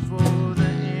rooting for the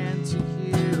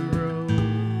anti-hero.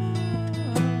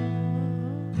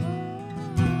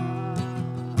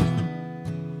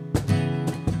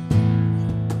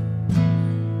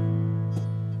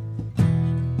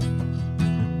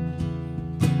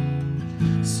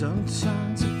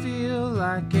 Sometimes I feel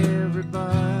like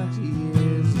everybody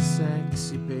is the same.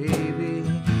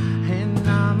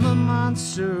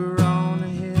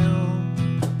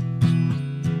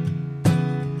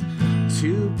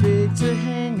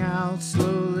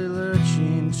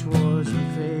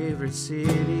 secret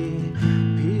city.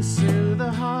 Peace to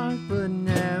the heart, but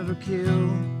never kill.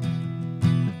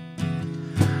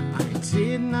 I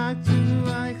did not do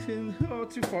like too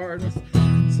far.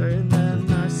 Certain that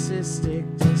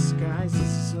narcissistic disguise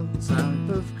is some type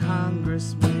of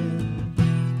congressman.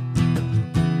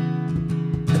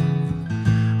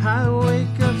 I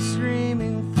wake up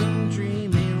screaming from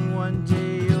dreaming. One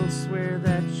day you'll swear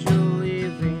that you're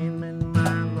leaving, and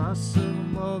my loss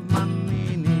of my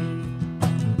meaning.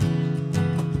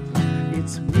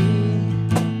 It's me,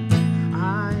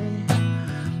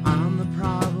 I'm the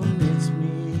problem. It's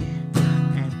me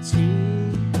at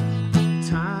tea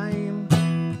time.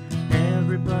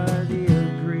 Everybody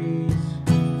agrees.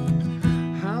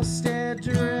 I'll stare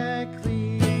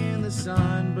directly in the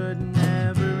sun, but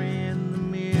never in the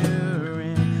mirror.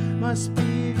 And must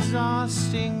be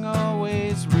exhausting,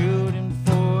 always rooting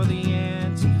for the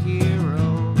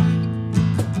anti-hero.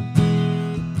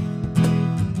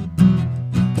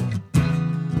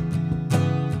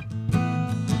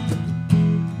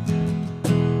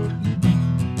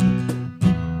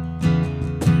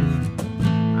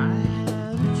 I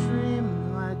had a dream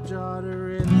my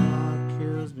daughter-in-law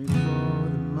kills me for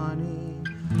the money.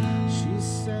 She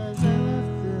says I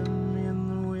left them in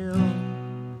the will.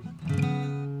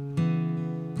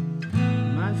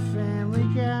 My family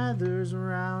gathers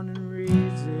around and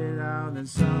reads it out, and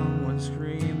someone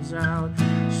screams out.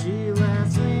 She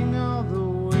laughing all the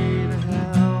way to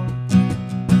hell.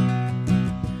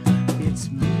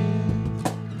 It's me.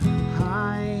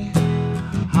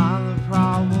 I'm the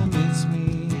problem. It's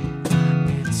me.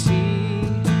 It's tea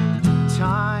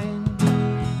time.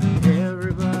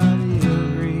 Everybody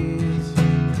agrees.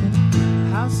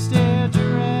 I'll stare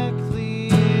directly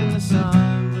in the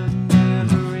sun, but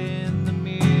never in the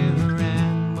mirror,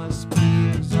 and must be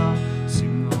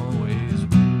exhausting, always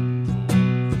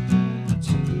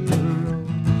anti-hero.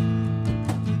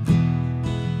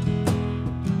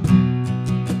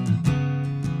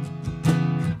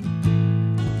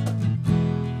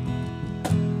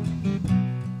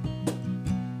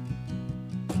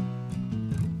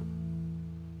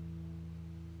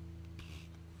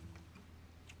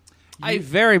 I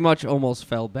very much almost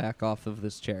fell back off of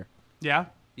this chair. Yeah,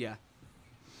 Yeah.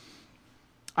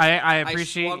 I I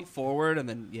appreciate swung forward, and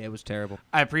then, it was terrible.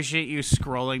 I appreciate you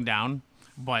scrolling down,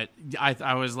 but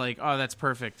I was like, oh, that's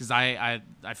perfect, because I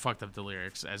fucked up the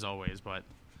lyrics as always, but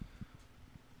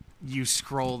you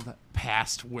scrolled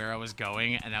past where I was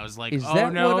going, and I was like, Is oh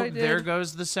that no, what I did? there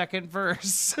goes the second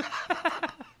verse.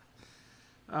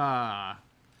 But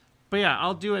yeah,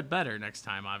 I'll do it better next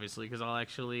time, obviously, because I'll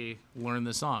actually learn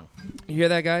the song. You hear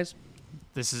that, guys?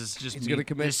 This is just He's me. gonna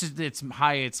commit.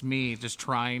 It's me just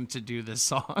trying to do this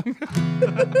song.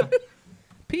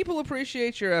 People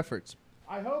appreciate your efforts.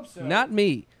 I hope so. Not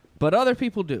me, but other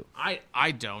people do.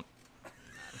 I don't.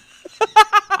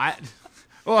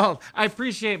 Well, I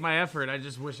appreciate my effort. I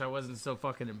just wish I wasn't so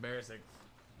fucking embarrassing.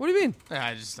 What do you mean?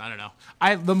 I don't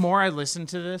know. The more I listen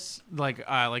to this, like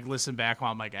listen back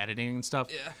while I'm like editing and stuff,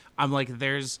 I'm like,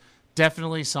 there's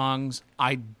definitely songs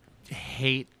I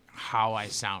hate how I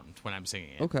sound when I'm singing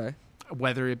it. Okay.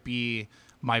 Whether it be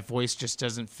my voice just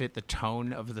doesn't fit the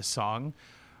tone of the song.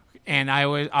 And I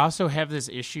also have this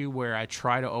issue where I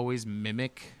try to always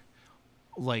mimic,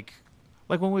 like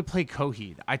when we play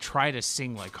Coheed, I try to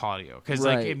sing like Claudio because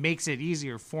like Right. it makes it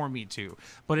easier for me to.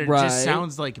 But it Right. just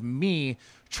sounds like me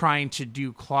trying to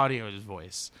do Claudio's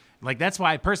voice. Like that's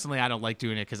why I don't like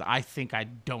doing it because I think I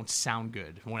don't sound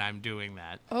good when I'm doing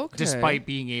that. Okay. Despite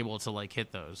being able to like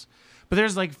hit those. But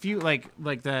there's like few like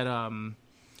that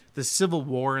the Civil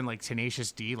War and like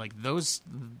Tenacious D, like those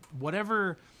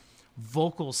whatever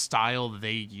vocal style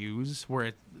they use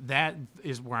that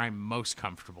is where I'm most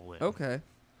comfortable in. Okay.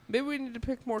 Maybe we need to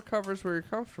pick more covers where you're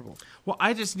comfortable. Well,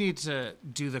 I just need to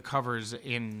do the covers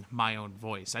in my own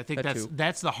voice. I think That too.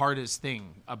 that's the hardest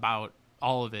thing about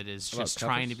all of it is About just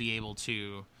trying covers? to be able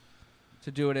to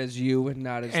To do it as you and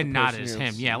not as and the not person as you're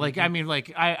him. Yeah, like I mean,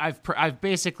 like I've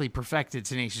basically perfected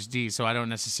Tenacious D, so I don't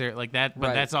necessarily like that. But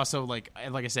Right. that's also like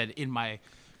I said, in my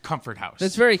comfort house.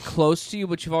 That's very close to you,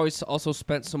 but you've always also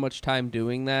spent so much time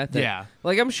doing that. Yeah.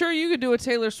 Like I'm sure you could do a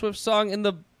Taylor Swift song in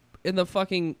the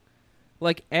fucking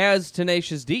like as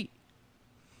Tenacious D.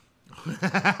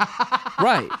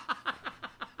 Right.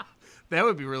 That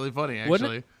would be really funny, Wouldn't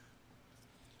actually.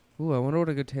 Ooh, I wonder what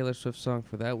a good Taylor Swift song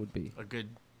for that would be. A good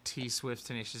T Swift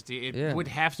Tenacious D. It Yeah. would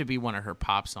have to be one of her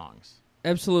pop songs.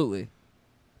 Absolutely.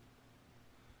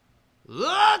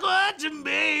 Look what you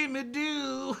made me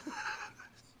do.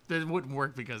 That wouldn't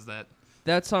work because that.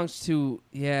 That song's too.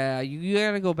 Yeah, you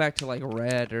gotta go back to like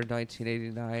Red or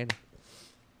 1989.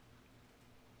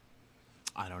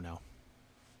 I don't know.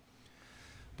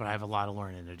 but I have a lot of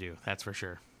learning to do. That's for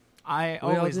sure. I We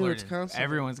all always do, learn. it's constantly.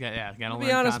 Everyone's got got to To learn.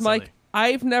 be honest, constantly. Mike,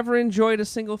 I've never enjoyed a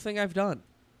single thing I've done.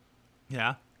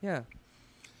 Yeah. Yeah.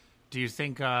 Do you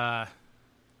think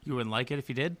you wouldn't like it if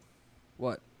you did?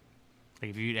 What?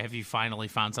 Like, have you finally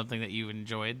found something that you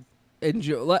enjoyed?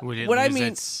 Enjoy. Would it What I lose mean,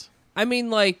 its- I mean,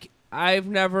 like, I've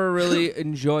never really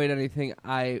enjoyed anything.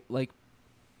 I like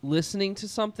listening to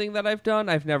something that I've done.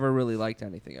 I've never really liked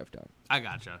anything I've done. I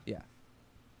gotcha. Yeah.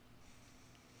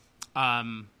 I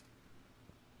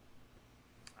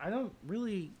don't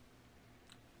really.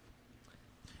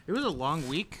 It was a long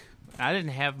week. I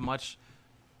didn't have much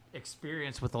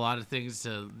experience with a lot of things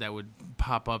that would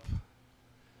pop up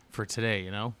for today,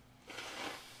 you know?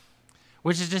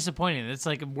 Which is disappointing. It's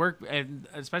like work, and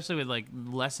especially with like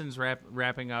lessons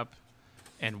wrapping up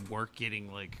and work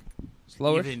getting like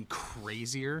Slower. even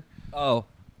crazier. Oh,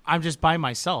 I'm just by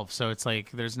myself, so it's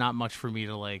like there's not much for me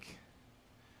to like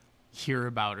hear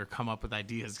about or come up with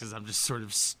ideas because I'm just sort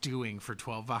of stewing for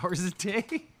 12 hours a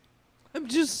day. I'm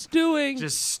just stewing.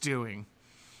 Just stewing.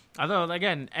 Although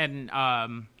again, and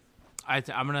I'm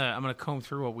gonna comb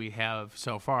through what we have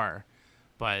so far,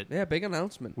 but yeah, big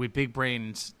announcement. we big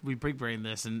brained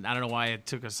this, and I don't know why it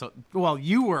took us so. Well,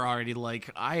 you were already like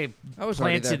I was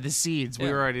already there. planted the seeds. We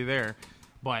Yeah. were already there,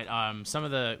 but some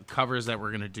of the covers that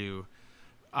we're gonna do,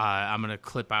 I'm gonna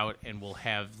clip out, and we'll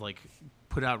have like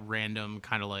put out random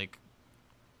kind of like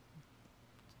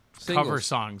Singles. cover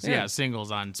songs, Yeah. singles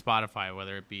on Spotify,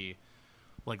 whether it be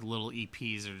like little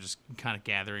EPs or just kind of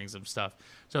gatherings of stuff.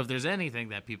 So if there's anything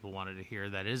that people wanted to hear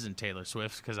that isn't Taylor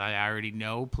Swift, because I already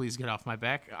know, please get off my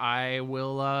back. I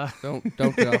will Don't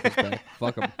get off his back.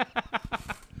 Fuck him.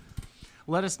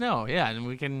 let us know. Yeah, and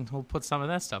we'll put some of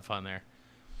that stuff on there.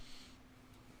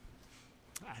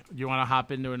 You want to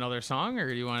hop into another song, or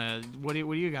do you want to? What do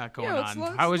you got going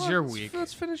on? How was your week?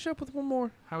 Let's finish up with one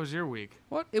more. How was your week?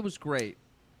 What? It was great.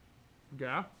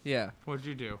 Yeah. Yeah. What'd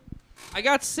you do? I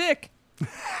got sick.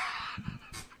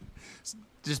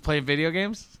 Just playing video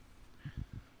games?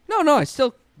 No, I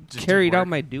still Just carried did out work?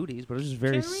 my duties, but I was just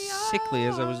very sickly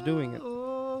as I was doing it.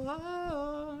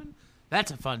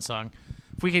 That's a fun song.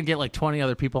 If we can get like 20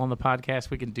 other people on the podcast,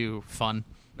 we can do fun.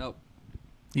 Nope.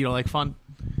 You don't like fun?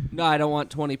 No, I don't want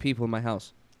 20 people in my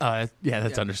house. Yeah,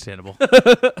 that's understandable.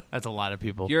 That's a lot of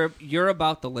people. You're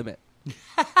about the limit.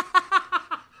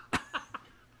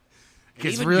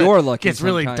 Gets even really, you're lucky gets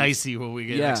really sometimes. dicey when we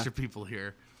get Yeah. extra people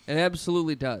here. It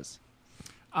absolutely does.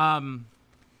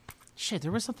 Shit,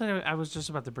 there was something I was just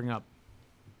about to bring up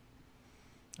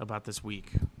about this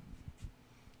week.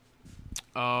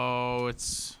 Oh,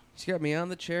 it's... He's got me on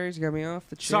the chair. He's got me off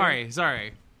the chair.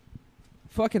 Sorry.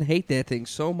 Fucking hate that thing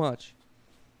so much.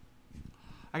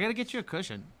 I gotta get you a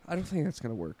cushion. I don't think that's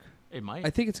gonna work. It might. I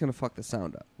think it's gonna fuck the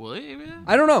sound up. Will it?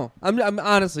 I don't know. I'm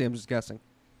honestly, I'm just guessing.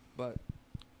 But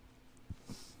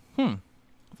I'll have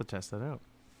to test that out.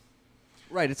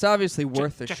 right, it's obviously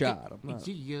worth a Check shot. it. I'm not.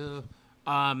 Yeah.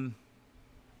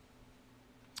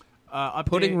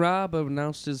 Pudding update- Rob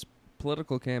announced his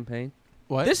political campaign.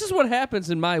 What? This is what happens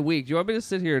in my week. Do you want me to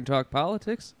sit here and talk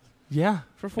politics Yeah.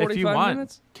 for If you 45 want.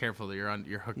 minutes? Careful, you're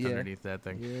hooked Yeah. underneath that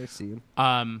thing. Yeah, I see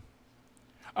him.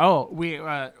 We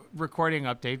recording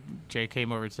update. Jay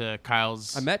came over to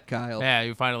Kyle's. I met Kyle. Yeah,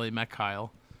 you finally met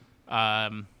Kyle.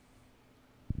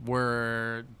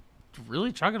 We're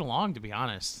really chugging along, to be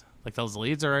honest. Like those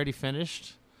leads are already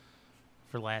finished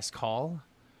for last call.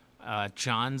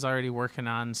 John's already working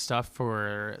on stuff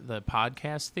for the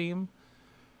podcast theme.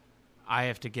 I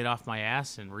have to get off my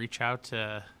ass and reach out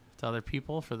to other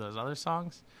people for those other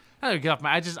songs. I don't get off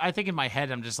my. I think in my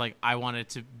head I'm just like I wanted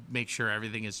to make sure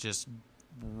everything is just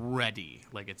ready.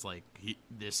 Like it's like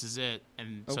this is it,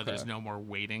 and so there's Okay. no more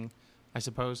waiting, I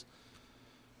suppose.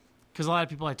 Because a lot of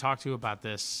people I talked to about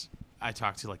this, I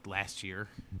talked to like last year,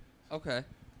 Okay.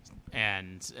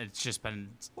 and it's just been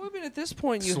Well, I mean, at this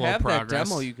point, you Slow have progress. that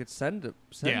demo you could send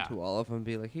Yeah. to all of them and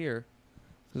be like, here,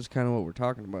 this is kind of what we're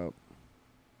talking about.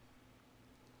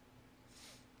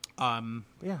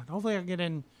 yeah. Hopefully I can get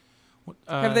in.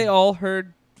 have they all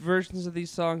heard versions of these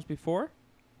songs before?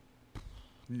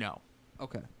 No.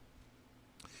 Okay.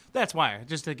 That's why,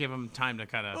 just to give them time to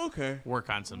kind of Okay. work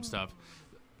on some stuff.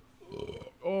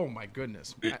 Oh my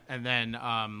goodness! And then,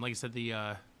 like I said,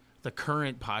 the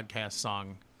current podcast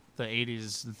song, the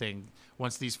 '80s thing.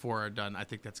 Once these 4 are done, I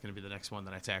think that's going to be the next one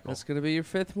that I tackle. That's going to be your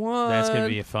 5th one. That's going to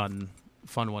be a fun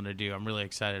one to do. I'm really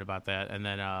excited about that. And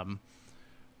then,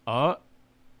 I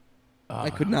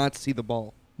could not see the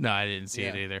ball. no, I didn't see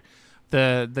it Yeah. either.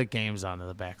 The game's on in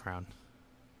the background.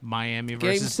 Miami Game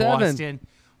versus 7.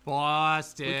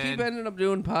 Boston. We keep ending up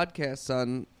doing podcasts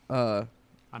on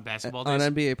On basketball on days.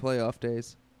 NBA playoff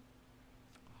days.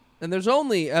 And there's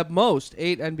only, at most,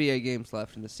 8 NBA games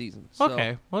left in the season. So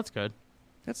Okay, well, that's good.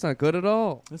 That's not good at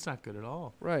all. That's not good at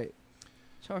all. Right.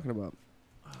 Talking about.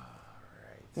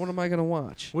 What am I going to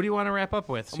watch? What do you want to wrap up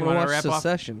with? I'm You going to wanna watch wrap up?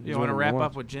 Succession. You want to wrap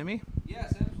up with Jimmy?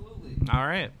 Yes, absolutely. All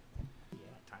right.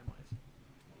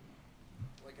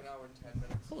 Like an hour and 10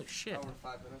 minutes. Holy shit. Hour and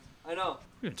 5 minutes. I know.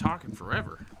 We've been talking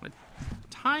forever. Like,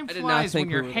 time I did not flies when think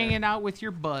we you're were there. hanging out with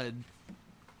your bud.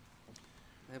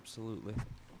 Absolutely.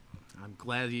 I'm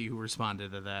glad you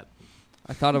responded to that.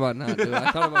 I thought about not doing it.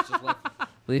 I thought about just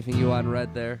leaving you on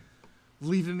red there.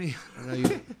 Leaving me. I know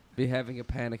you'd be having a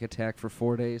panic attack for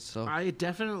 4 days, so. I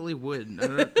definitely would.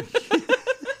 I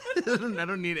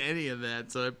don't need any of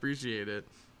that, so I appreciate it.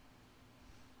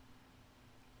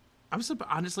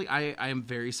 Honestly, I am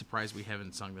very surprised we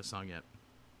haven't sung this song yet.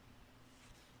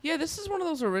 Yeah, this is one of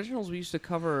those originals we used to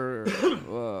cover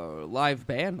live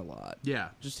band a lot. Yeah.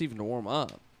 Just even to warm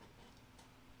up.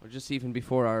 Or just even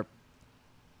before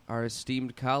our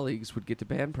esteemed colleagues would get to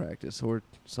band practice, or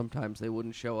sometimes they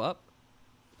wouldn't show up.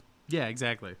 Yeah,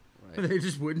 exactly. Right. They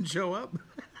just wouldn't show up.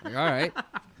 Like, all right,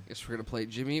 guess we're going to play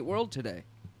Jimmy Eat World today.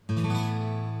 All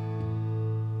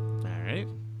right.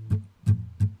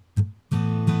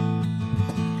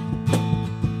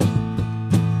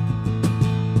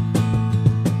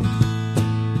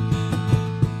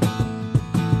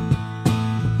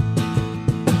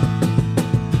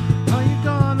 Are you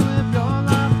gone with your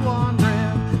life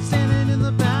wandering, standing in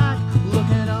the back,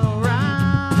 looking around?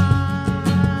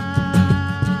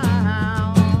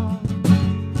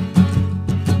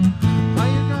 Are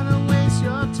you gonna waste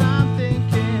your time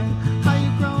thinking how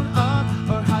you grown up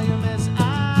or how you miss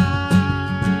out?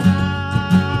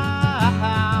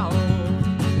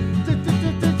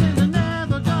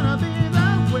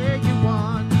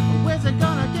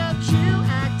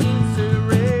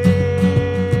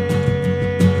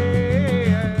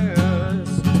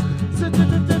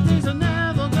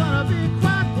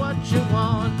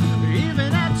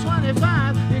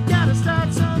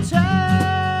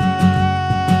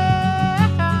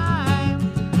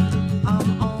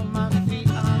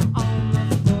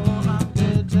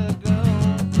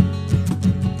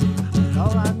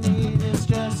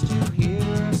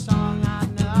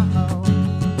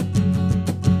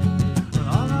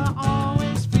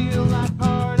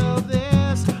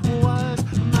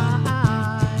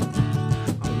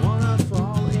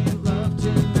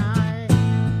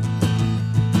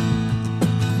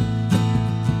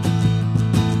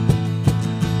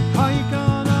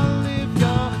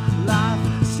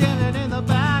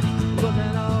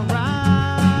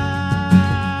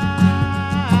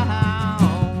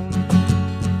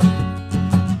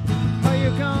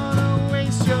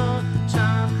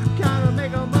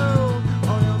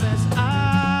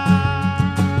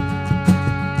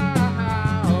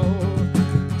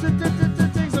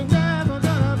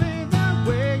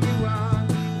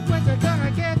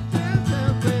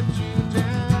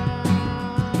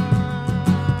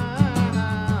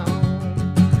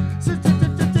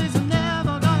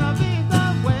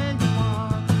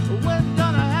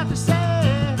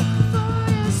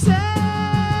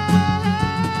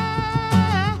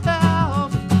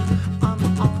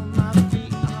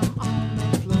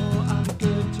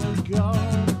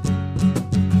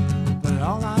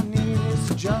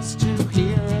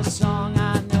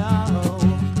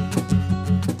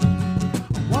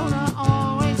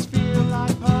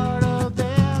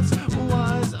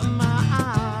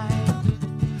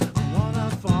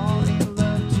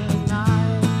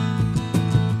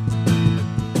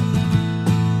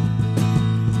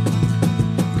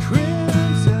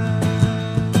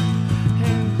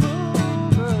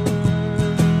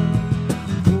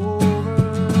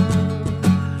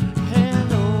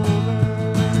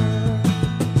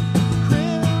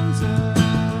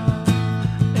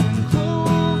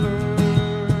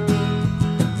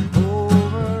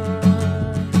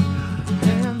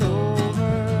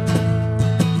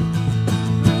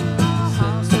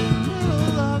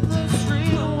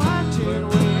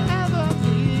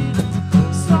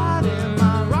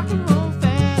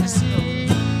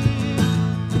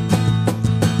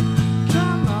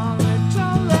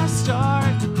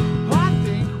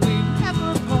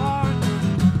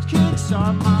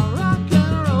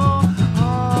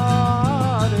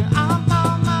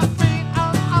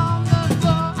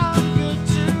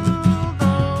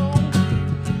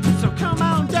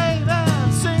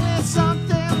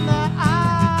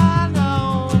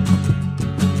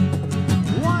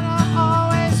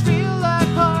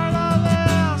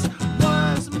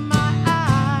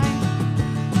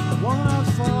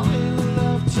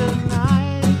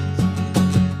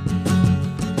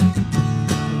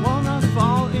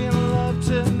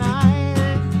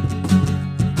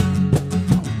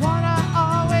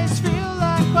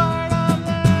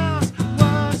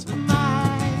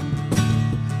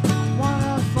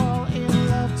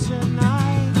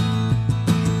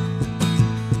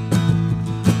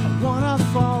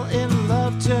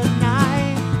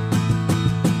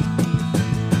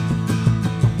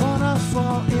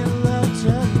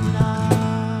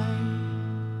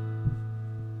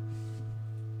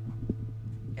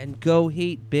 Go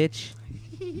hate, bitch.